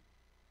woman,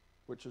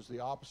 which is the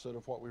opposite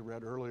of what we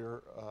read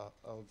earlier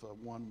of a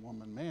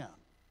one-woman man.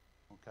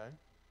 Okay?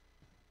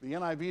 The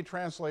NIV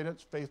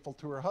translates faithful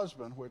to her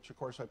husband, which of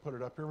course I put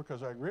it up here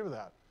because I agree with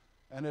that.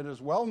 And it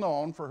is well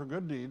known for her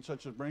good deeds,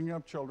 such as bringing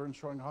up children,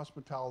 showing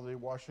hospitality,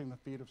 washing the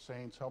feet of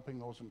saints, helping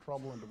those in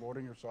trouble, and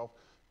devoting herself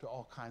to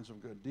all kinds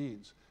of good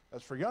deeds.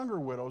 As for younger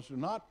widows, do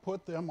not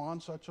put them on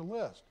such a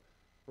list.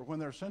 For when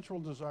their sensual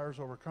desires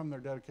overcome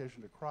their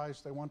dedication to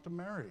Christ, they want to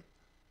marry.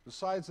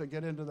 Besides, they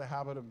get into the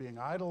habit of being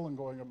idle and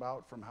going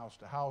about from house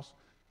to house.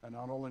 And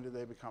not only do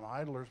they become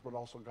idlers, but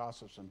also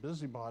gossips and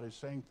busybodies,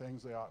 saying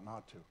things they ought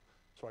not to.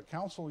 So I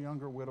counsel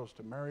younger widows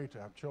to marry, to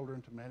have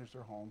children, to manage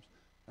their homes,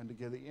 and to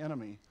give the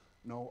enemy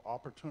no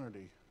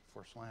opportunity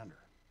for slander.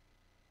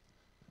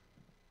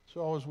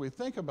 So as we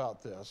think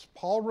about this,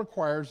 Paul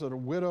requires that a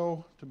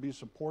widow to be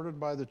supported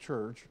by the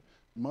church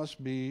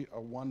must be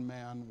a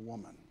one-man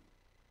woman.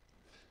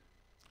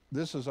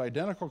 This is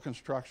identical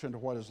construction to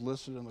what is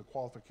listed in the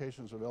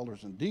qualifications of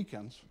elders and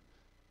deacons,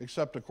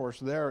 except, of course,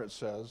 there it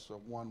says a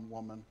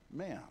one-woman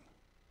man.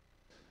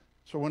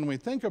 So when we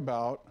think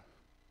about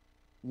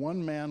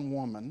one-man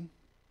woman,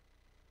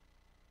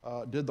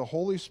 did the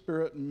Holy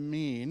Spirit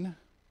mean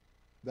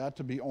that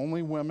to be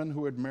only women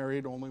who had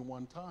married only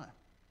one time?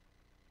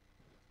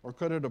 Or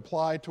could it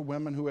apply to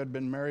women who had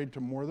been married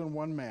to more than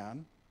one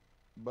man,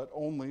 but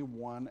only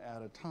one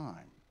at a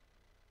time?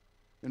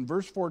 In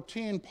verse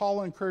 14,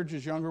 Paul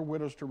encourages younger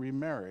widows to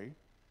remarry,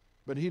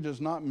 but he does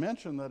not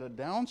mention that a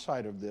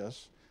downside of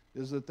this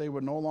is that they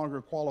would no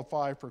longer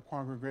qualify for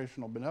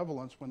congregational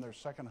benevolence when their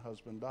second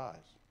husband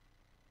dies.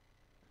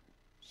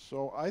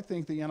 So I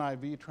think the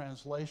NIV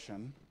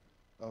translation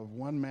of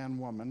one-man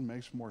woman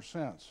makes more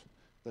sense,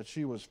 that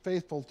she was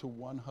faithful to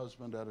one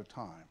husband at a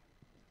time.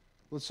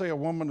 Let's say a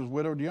woman was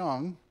widowed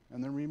young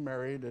and then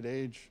remarried at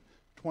age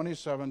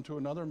 27 to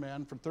another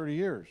man for 30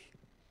 years.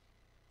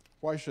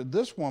 Why should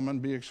this woman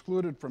be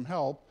excluded from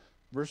help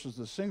versus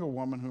the single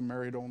woman who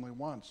married only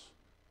once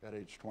at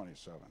age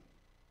 27?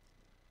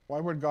 Why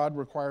would God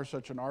require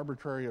such an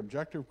arbitrary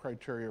objective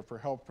criteria for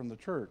help from the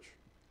church?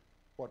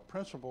 What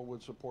principle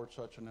would support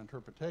such an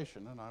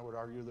interpretation? And I would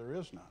argue there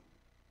is none.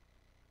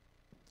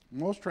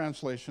 Most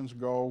translations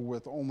go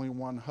with only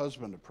one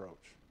husband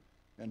approach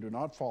and do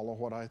not follow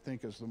what I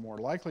think is the more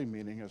likely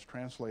meaning as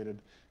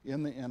translated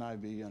in the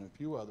NIV and a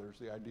few others,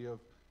 the idea of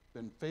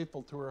been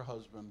faithful to her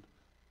husband,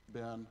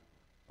 been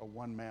a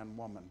one-man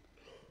woman,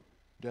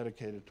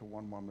 dedicated to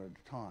one woman at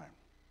a time.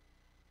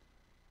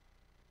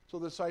 So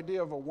this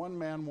idea of a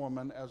one-man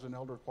woman as an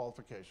elder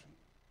qualification,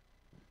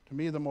 to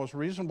me the most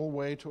reasonable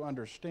way to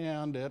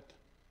understand it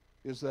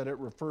is that it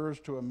refers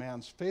to a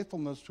man's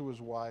faithfulness to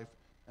his wife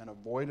and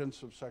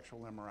avoidance of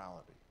sexual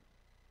immorality.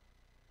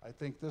 I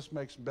think this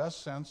makes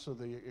best sense of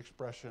the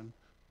expression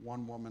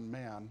one-woman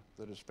man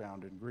that is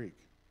found in Greek.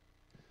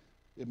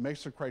 It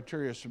makes the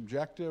criteria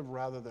subjective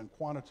rather than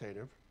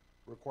quantitative,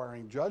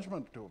 requiring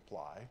judgment to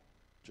apply,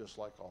 just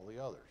like all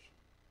the others.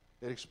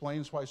 It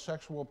explains why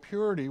sexual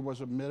purity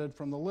was omitted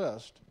from the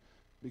list,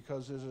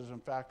 because it is in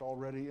fact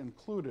already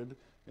included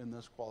in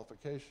this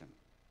qualification.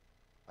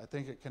 I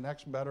think it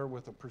connects better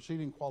with the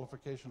preceding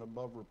qualification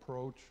above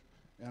reproach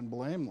and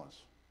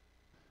blameless.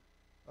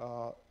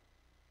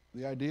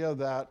 The idea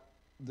that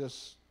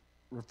this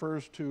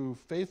refers to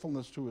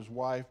faithfulness to his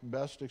wife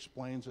best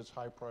explains its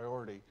high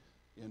priority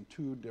in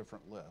two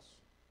different lists.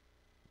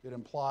 It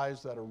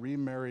implies that a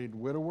remarried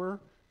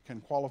widower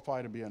can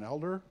qualify to be an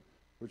elder,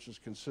 which is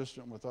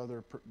consistent with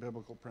other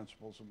biblical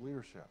principles of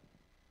leadership.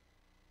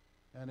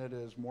 And it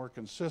is more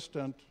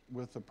consistent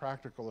with the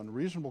practical and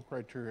reasonable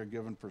criteria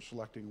given for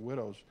selecting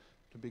widows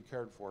to be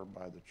cared for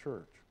by the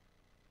church.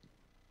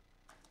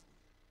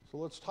 So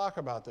let's talk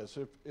about this.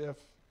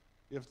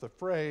 If the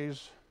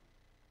phrase,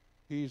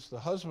 he's the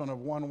husband of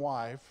one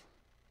wife,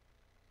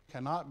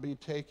 cannot be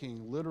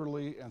taken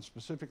literally and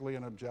specifically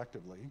and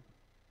objectively,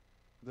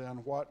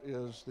 then what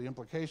is the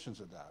implications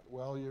of that?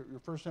 Well, your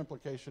first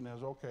implication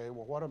is, okay,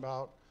 well, what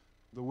about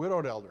the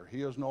widowed elder?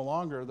 He is no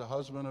longer the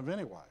husband of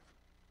any wife,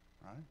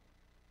 right?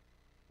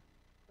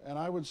 And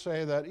I would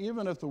say that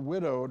even if the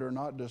widowed are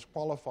not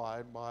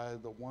disqualified by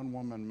the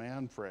one-woman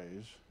man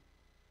phrase,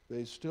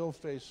 they still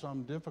face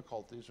some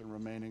difficulties in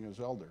remaining as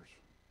elders.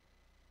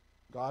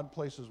 God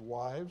places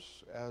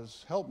wives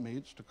as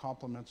helpmeets to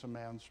complement a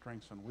man's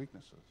strengths and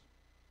weaknesses.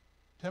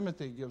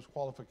 Timothy gives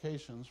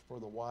qualifications for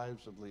the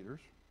wives of leaders.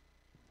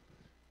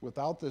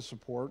 Without this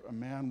support, a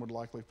man would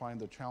likely find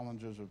the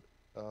challenges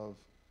of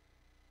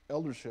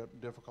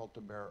eldership difficult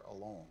to bear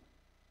alone.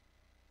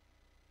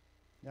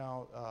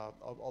 Now,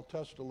 I'll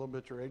test a little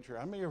bit your age here.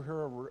 How many of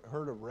you have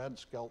heard of Red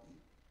Skelton?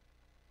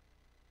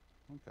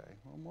 Okay,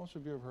 well, most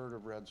of you have heard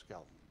of Red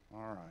Skelton.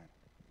 All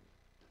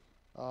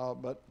right.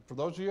 But for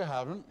those of you who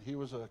haven't, he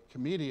was a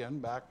comedian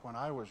back when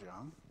I was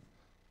young,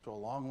 so a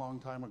long, long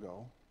time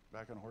ago,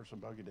 back in horse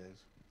and buggy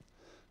days.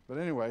 But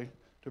anyway,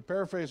 to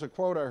paraphrase a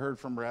quote I heard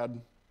from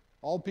Red,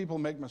 all people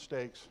make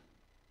mistakes.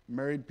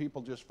 Married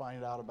people just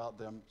find out about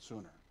them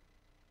sooner.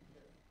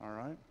 All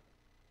right?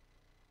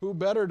 Who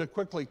better to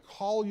quickly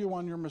call you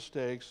on your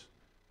mistakes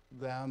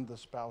than the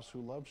spouse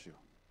who loves you?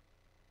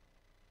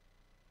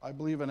 I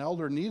believe an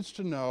elder needs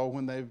to know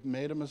when they've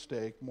made a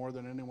mistake more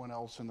than anyone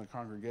else in the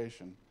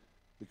congregation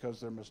because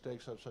their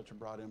mistakes have such a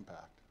broad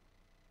impact.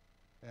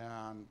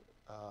 And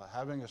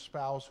having a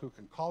spouse who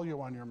can call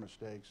you on your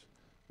mistakes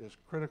is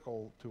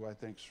critical to, I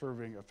think,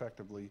 serving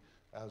effectively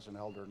as an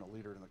elder and a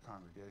leader in the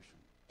congregation.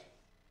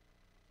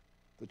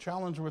 The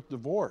challenge with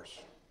divorce.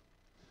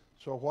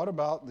 So what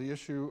about the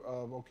issue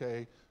of,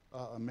 okay,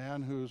 a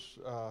man who's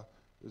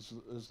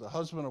is the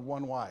husband of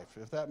one wife?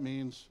 If that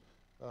means,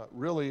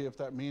 really, if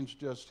that means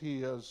just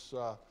he is,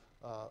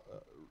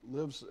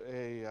 lives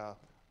a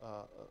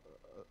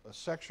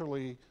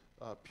sexually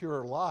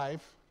pure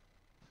life,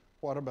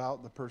 what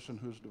about the person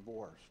who's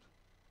divorced?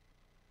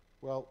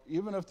 Well,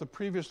 even if the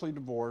previously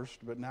divorced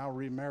but now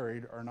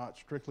remarried are not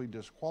strictly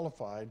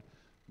disqualified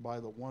by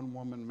the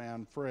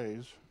one-woman-man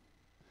phrase,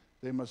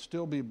 they must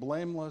still be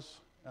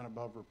blameless and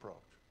above reproach.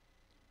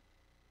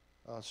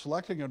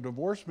 Selecting a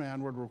divorced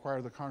man would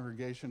require the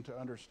congregation to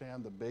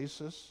understand the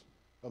basis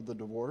of the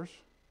divorce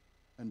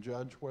and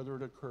judge whether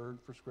it occurred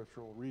for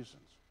scriptural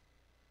reasons.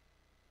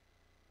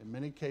 In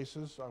many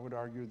cases, I would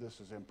argue this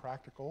is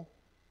impractical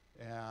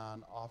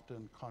and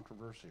often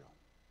controversial.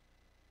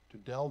 To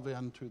delve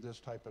into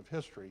this type of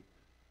history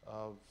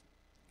of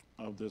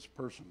this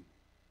person.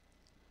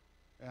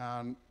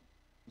 And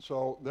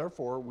so,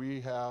 therefore, we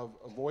have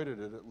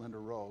avoided it at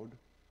Linder Road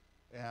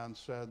and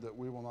said that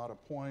we will not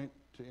appoint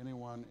to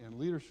anyone in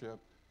leadership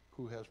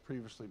who has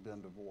previously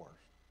been divorced.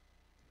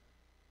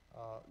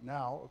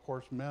 Now, of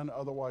course, men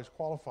otherwise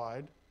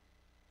qualified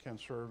can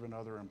serve in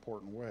other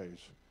important ways,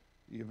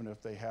 even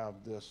if they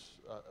have this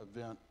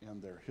event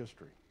in their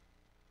history.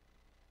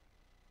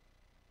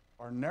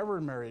 Are never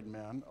married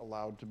men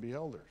allowed to be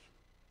elders?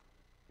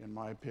 In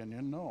my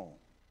opinion, no.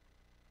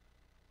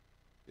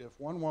 If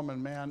one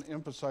woman man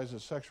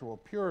emphasizes sexual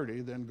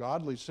purity, then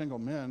godly single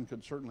men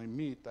could certainly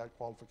meet that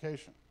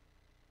qualification.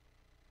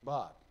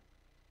 But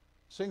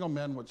single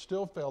men would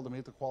still fail to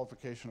meet the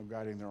qualification of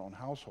guiding their own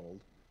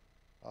household.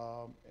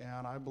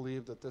 And I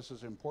believe that this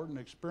is important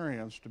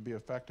experience to be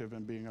effective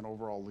in being an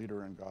overall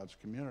leader in God's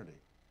community.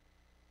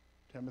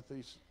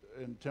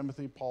 In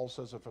Timothy, Paul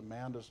says, if a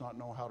man does not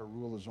know how to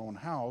rule his own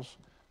house,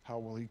 how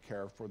will he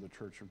care for the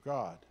church of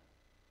God?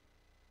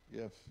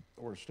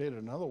 Or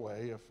stated another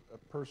way, if a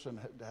person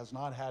has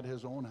not had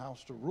his own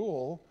house to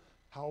rule,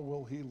 how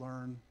will he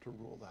learn to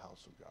rule the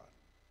house of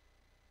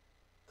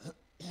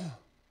God?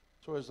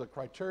 So is the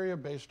criteria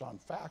based on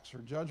facts or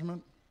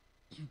judgment?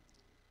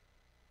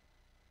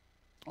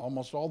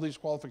 Almost all these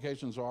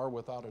qualifications are,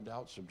 without a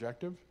doubt,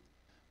 subjective.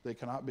 They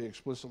cannot be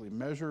explicitly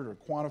measured or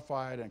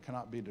quantified and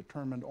cannot be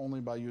determined only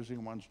by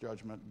using one's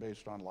judgment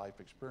based on life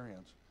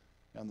experience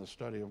and the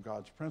study of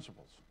God's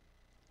principles.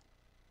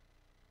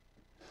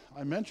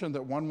 I mentioned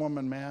that one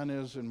woman man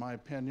is, in my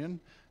opinion,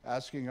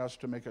 asking us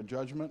to make a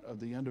judgment of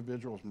the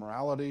individual's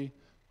morality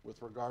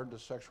with regard to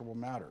sexual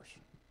matters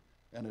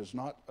and is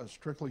not a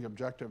strictly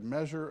objective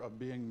measure of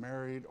being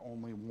married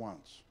only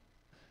once.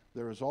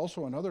 There is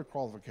also another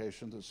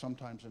qualification that's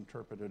sometimes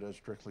interpreted as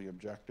strictly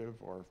objective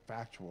or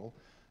factual,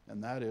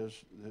 and that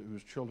is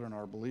whose children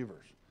are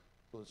believers.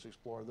 So let's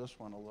explore this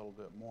one a little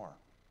bit more.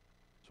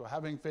 So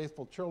having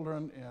faithful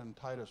children in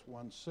Titus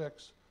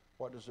 1:6,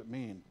 what does it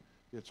mean?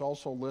 It's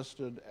also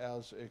listed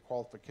as a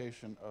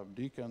qualification of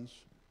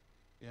deacons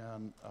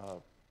in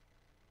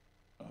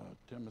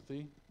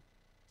Timothy.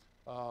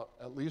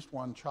 At least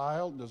one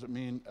child, does it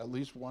mean at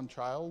least one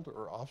child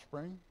or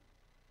offspring?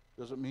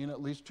 Does it mean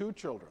at least two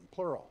children,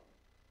 plural,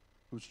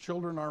 whose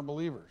children are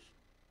believers?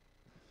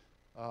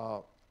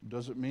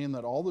 Does it mean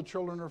that all the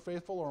children are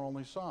faithful or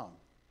only some?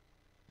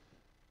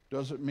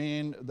 Does it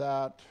mean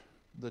that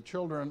the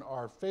children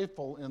are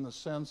faithful in the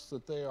sense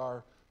that they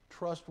are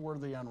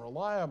trustworthy and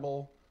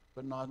reliable,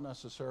 but not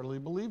necessarily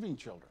believing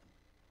children?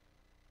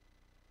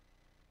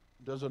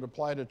 Does it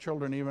apply to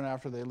children even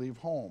after they leave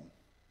home?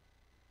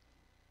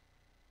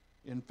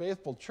 In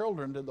faithful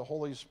children, did the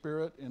Holy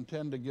Spirit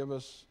intend to give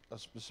us a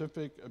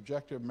specific,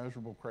 objective,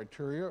 measurable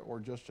criteria, or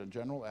just a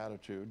general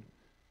attitude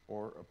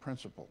or a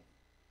principle?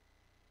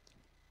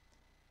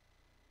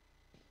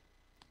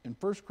 In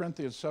 1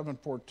 Corinthians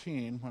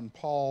 7:14, when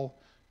Paul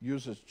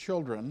uses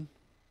children,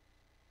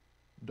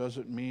 does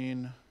it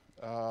mean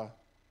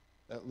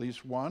at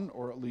least one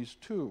or at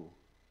least two?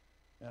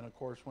 And of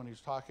course, when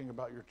he's talking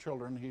about your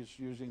children, he's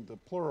using the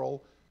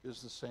plural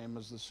is the same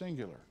as the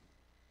singular.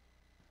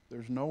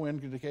 There's no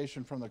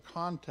indication from the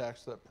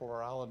context that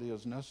plurality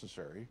is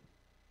necessary.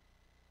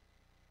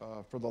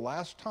 For the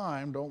last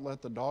time, don't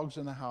let the dogs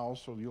in the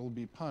house or you'll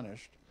be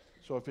punished.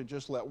 So if you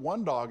just let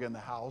one dog in the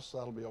house,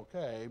 that'll be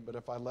okay. But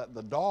if I let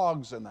the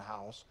dogs in the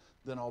house,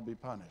 then I'll be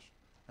punished.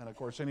 And of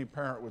course, any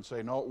parent would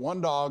say, no,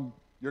 one dog,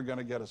 you're going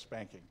to get a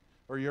spanking.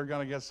 Or you're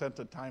going to get sent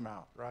to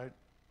timeout, right?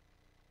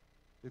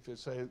 If you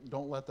say,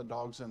 don't let the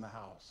dogs in the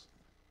house.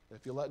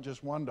 If you let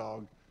just one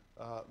dog,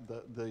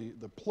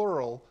 the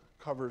plural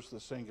covers the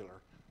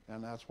singular.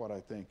 And that's what I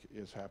think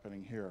is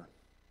happening here.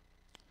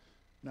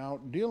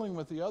 Now, dealing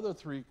with the other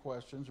three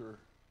questions, or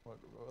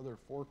other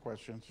four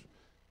questions,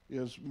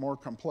 is more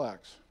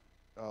complex.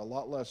 A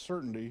lot less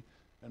certainty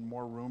and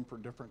more room for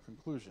different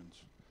conclusions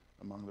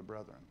among the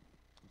brethren.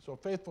 So,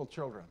 faithful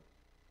children.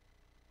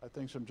 I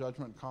think some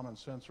judgment and common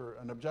sense are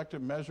an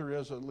objective measure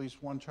is at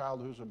least one child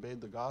who's obeyed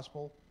the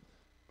gospel.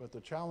 But the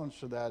challenge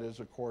to that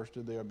is, of course,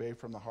 did they obey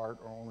from the heart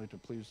or only to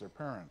please their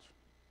parents?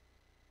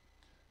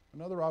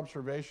 Another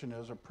observation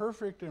is a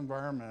perfect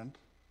environment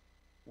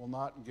will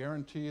not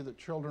guarantee that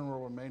children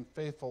will remain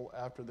faithful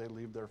after they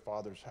leave their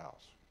father's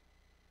house.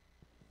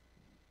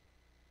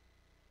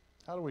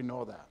 How do we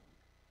know that?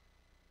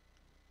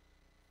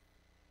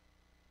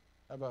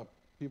 I have a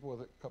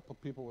couple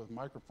of people with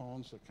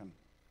microphones that can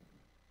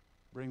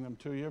bring them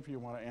to you if you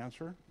want to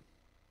answer.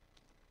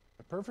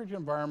 A perfect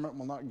environment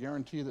will not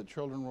guarantee that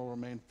children will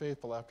remain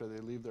faithful after they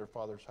leave their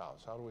father's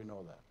house. How do we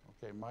know that?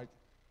 Okay, Mike,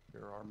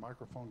 here, our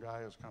microphone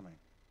guy is coming.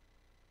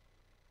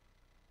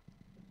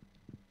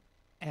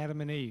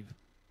 Adam and Eve.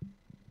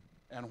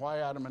 And why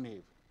Adam and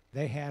Eve?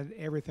 They had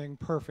everything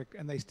perfect,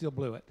 and they still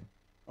blew it.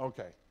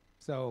 Okay.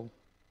 So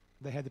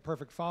they had the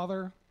perfect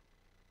father,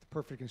 the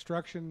perfect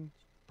instruction,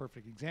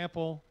 perfect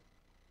example,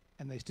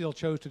 and they still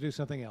chose to do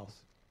something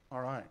else.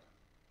 All right.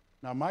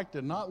 Now, Mike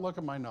did not look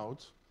at my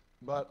notes,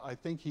 but I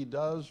think he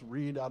does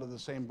read out of the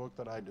same book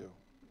that I do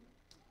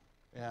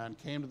and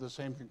came to the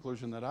same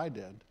conclusion that I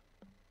did,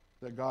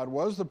 that God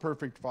was the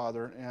perfect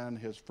father and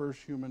his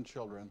first human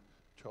children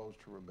chose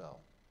to rebel.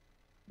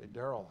 Hey,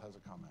 Darrell has a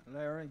comment.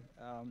 Larry,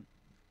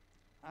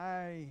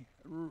 I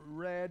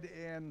read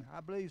in,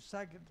 I believe,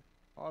 2nd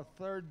or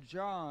 3rd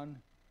John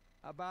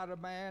about a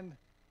man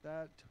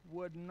that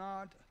would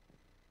not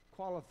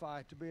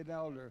qualify to be an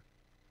elder.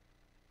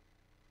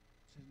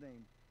 What's his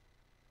name?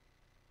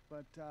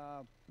 But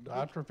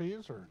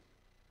Diotrephes, or?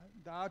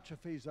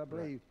 Diotrephes, I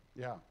believe.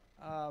 Right.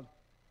 Yeah.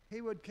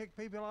 He would kick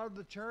people out of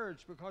the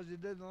church because he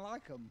didn't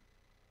like them.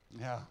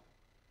 Yeah.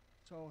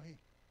 So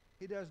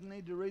he doesn't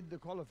need to read the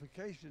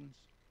qualifications.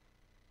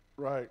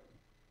 Right.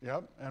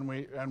 Yep.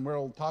 And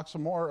we'll talk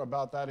some more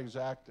about that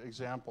exact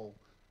example.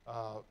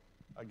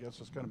 I guess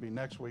it's going to be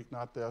next week,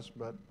 not this,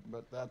 but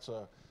that's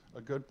a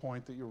good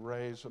point that you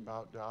raise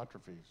about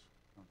Diotrephes.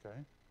 Okay.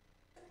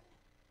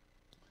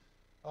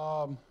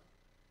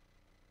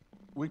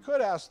 We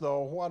could ask,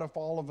 though, what if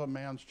all of a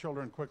man's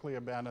children quickly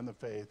abandon the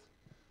faith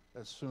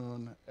as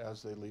soon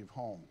as they leave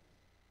home?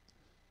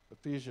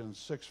 Ephesians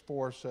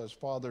 6:4 says,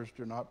 fathers,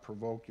 do not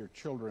provoke your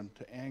children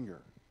to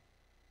anger.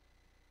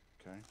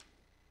 Okay.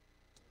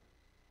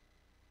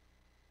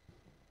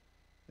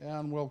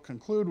 And we'll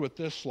conclude with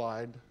this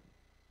slide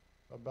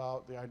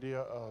about the idea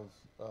of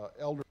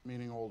elder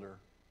meaning older.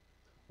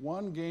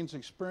 One gains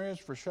experience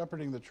for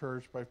shepherding the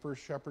church by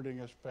first shepherding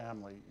his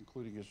family,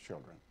 including his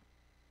children.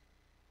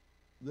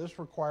 This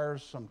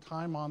requires some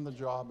time on the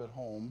job at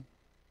home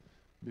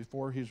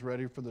before he's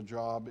ready for the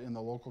job in the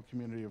local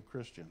community of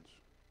Christians.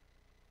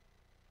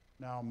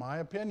 Now, my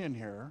opinion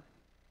here,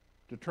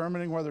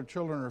 determining whether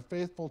children are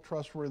faithful,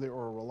 trustworthy,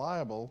 or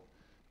reliable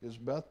is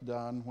best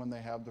done when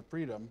they have the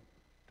freedom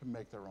to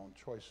make their own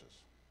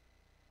choices.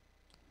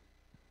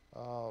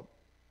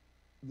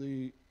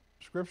 The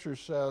scripture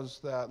says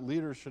that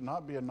leaders should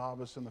not be a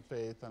novice in the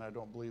faith, and I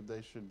don't believe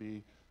they should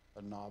be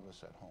a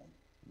novice at home.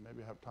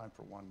 Maybe I have time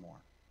for one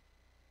more.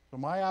 So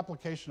my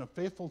application of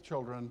faithful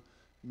children,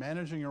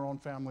 managing your own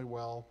family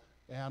well,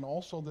 and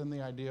also then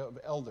the idea of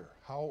elder.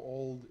 How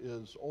old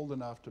is old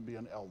enough to be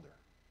an elder?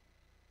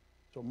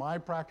 So my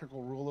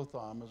practical rule of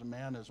thumb is a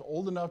man is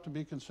old enough to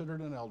be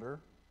considered an elder,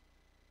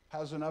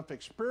 has enough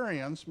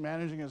experience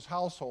managing his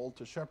household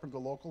to shepherd the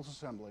local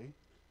assembly,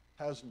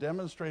 has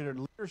demonstrated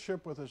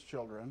leadership with his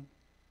children,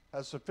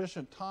 has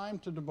sufficient time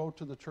to devote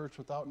to the church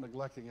without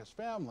neglecting his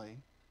family,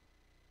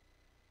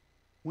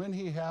 when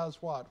he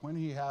has what? When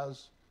he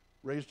has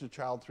raised a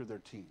child through their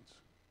teens.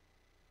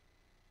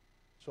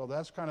 So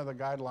that's kind of the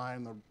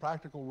guideline, the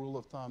practical rule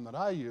of thumb that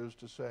I use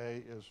to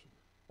say is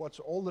what's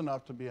old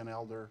enough to be an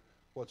elder,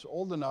 what's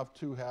old enough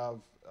to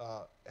have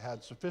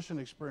had sufficient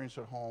experience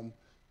at home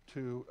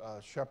to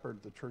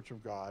shepherd the church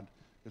of God.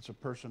 It's a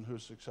person who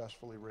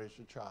successfully raised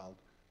a child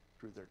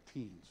through their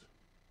teens.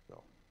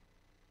 So,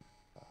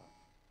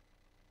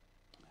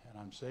 and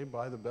I'm saved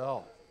by the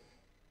bell.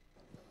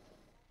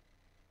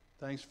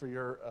 Thanks for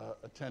your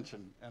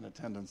attention and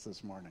attendance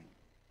this morning.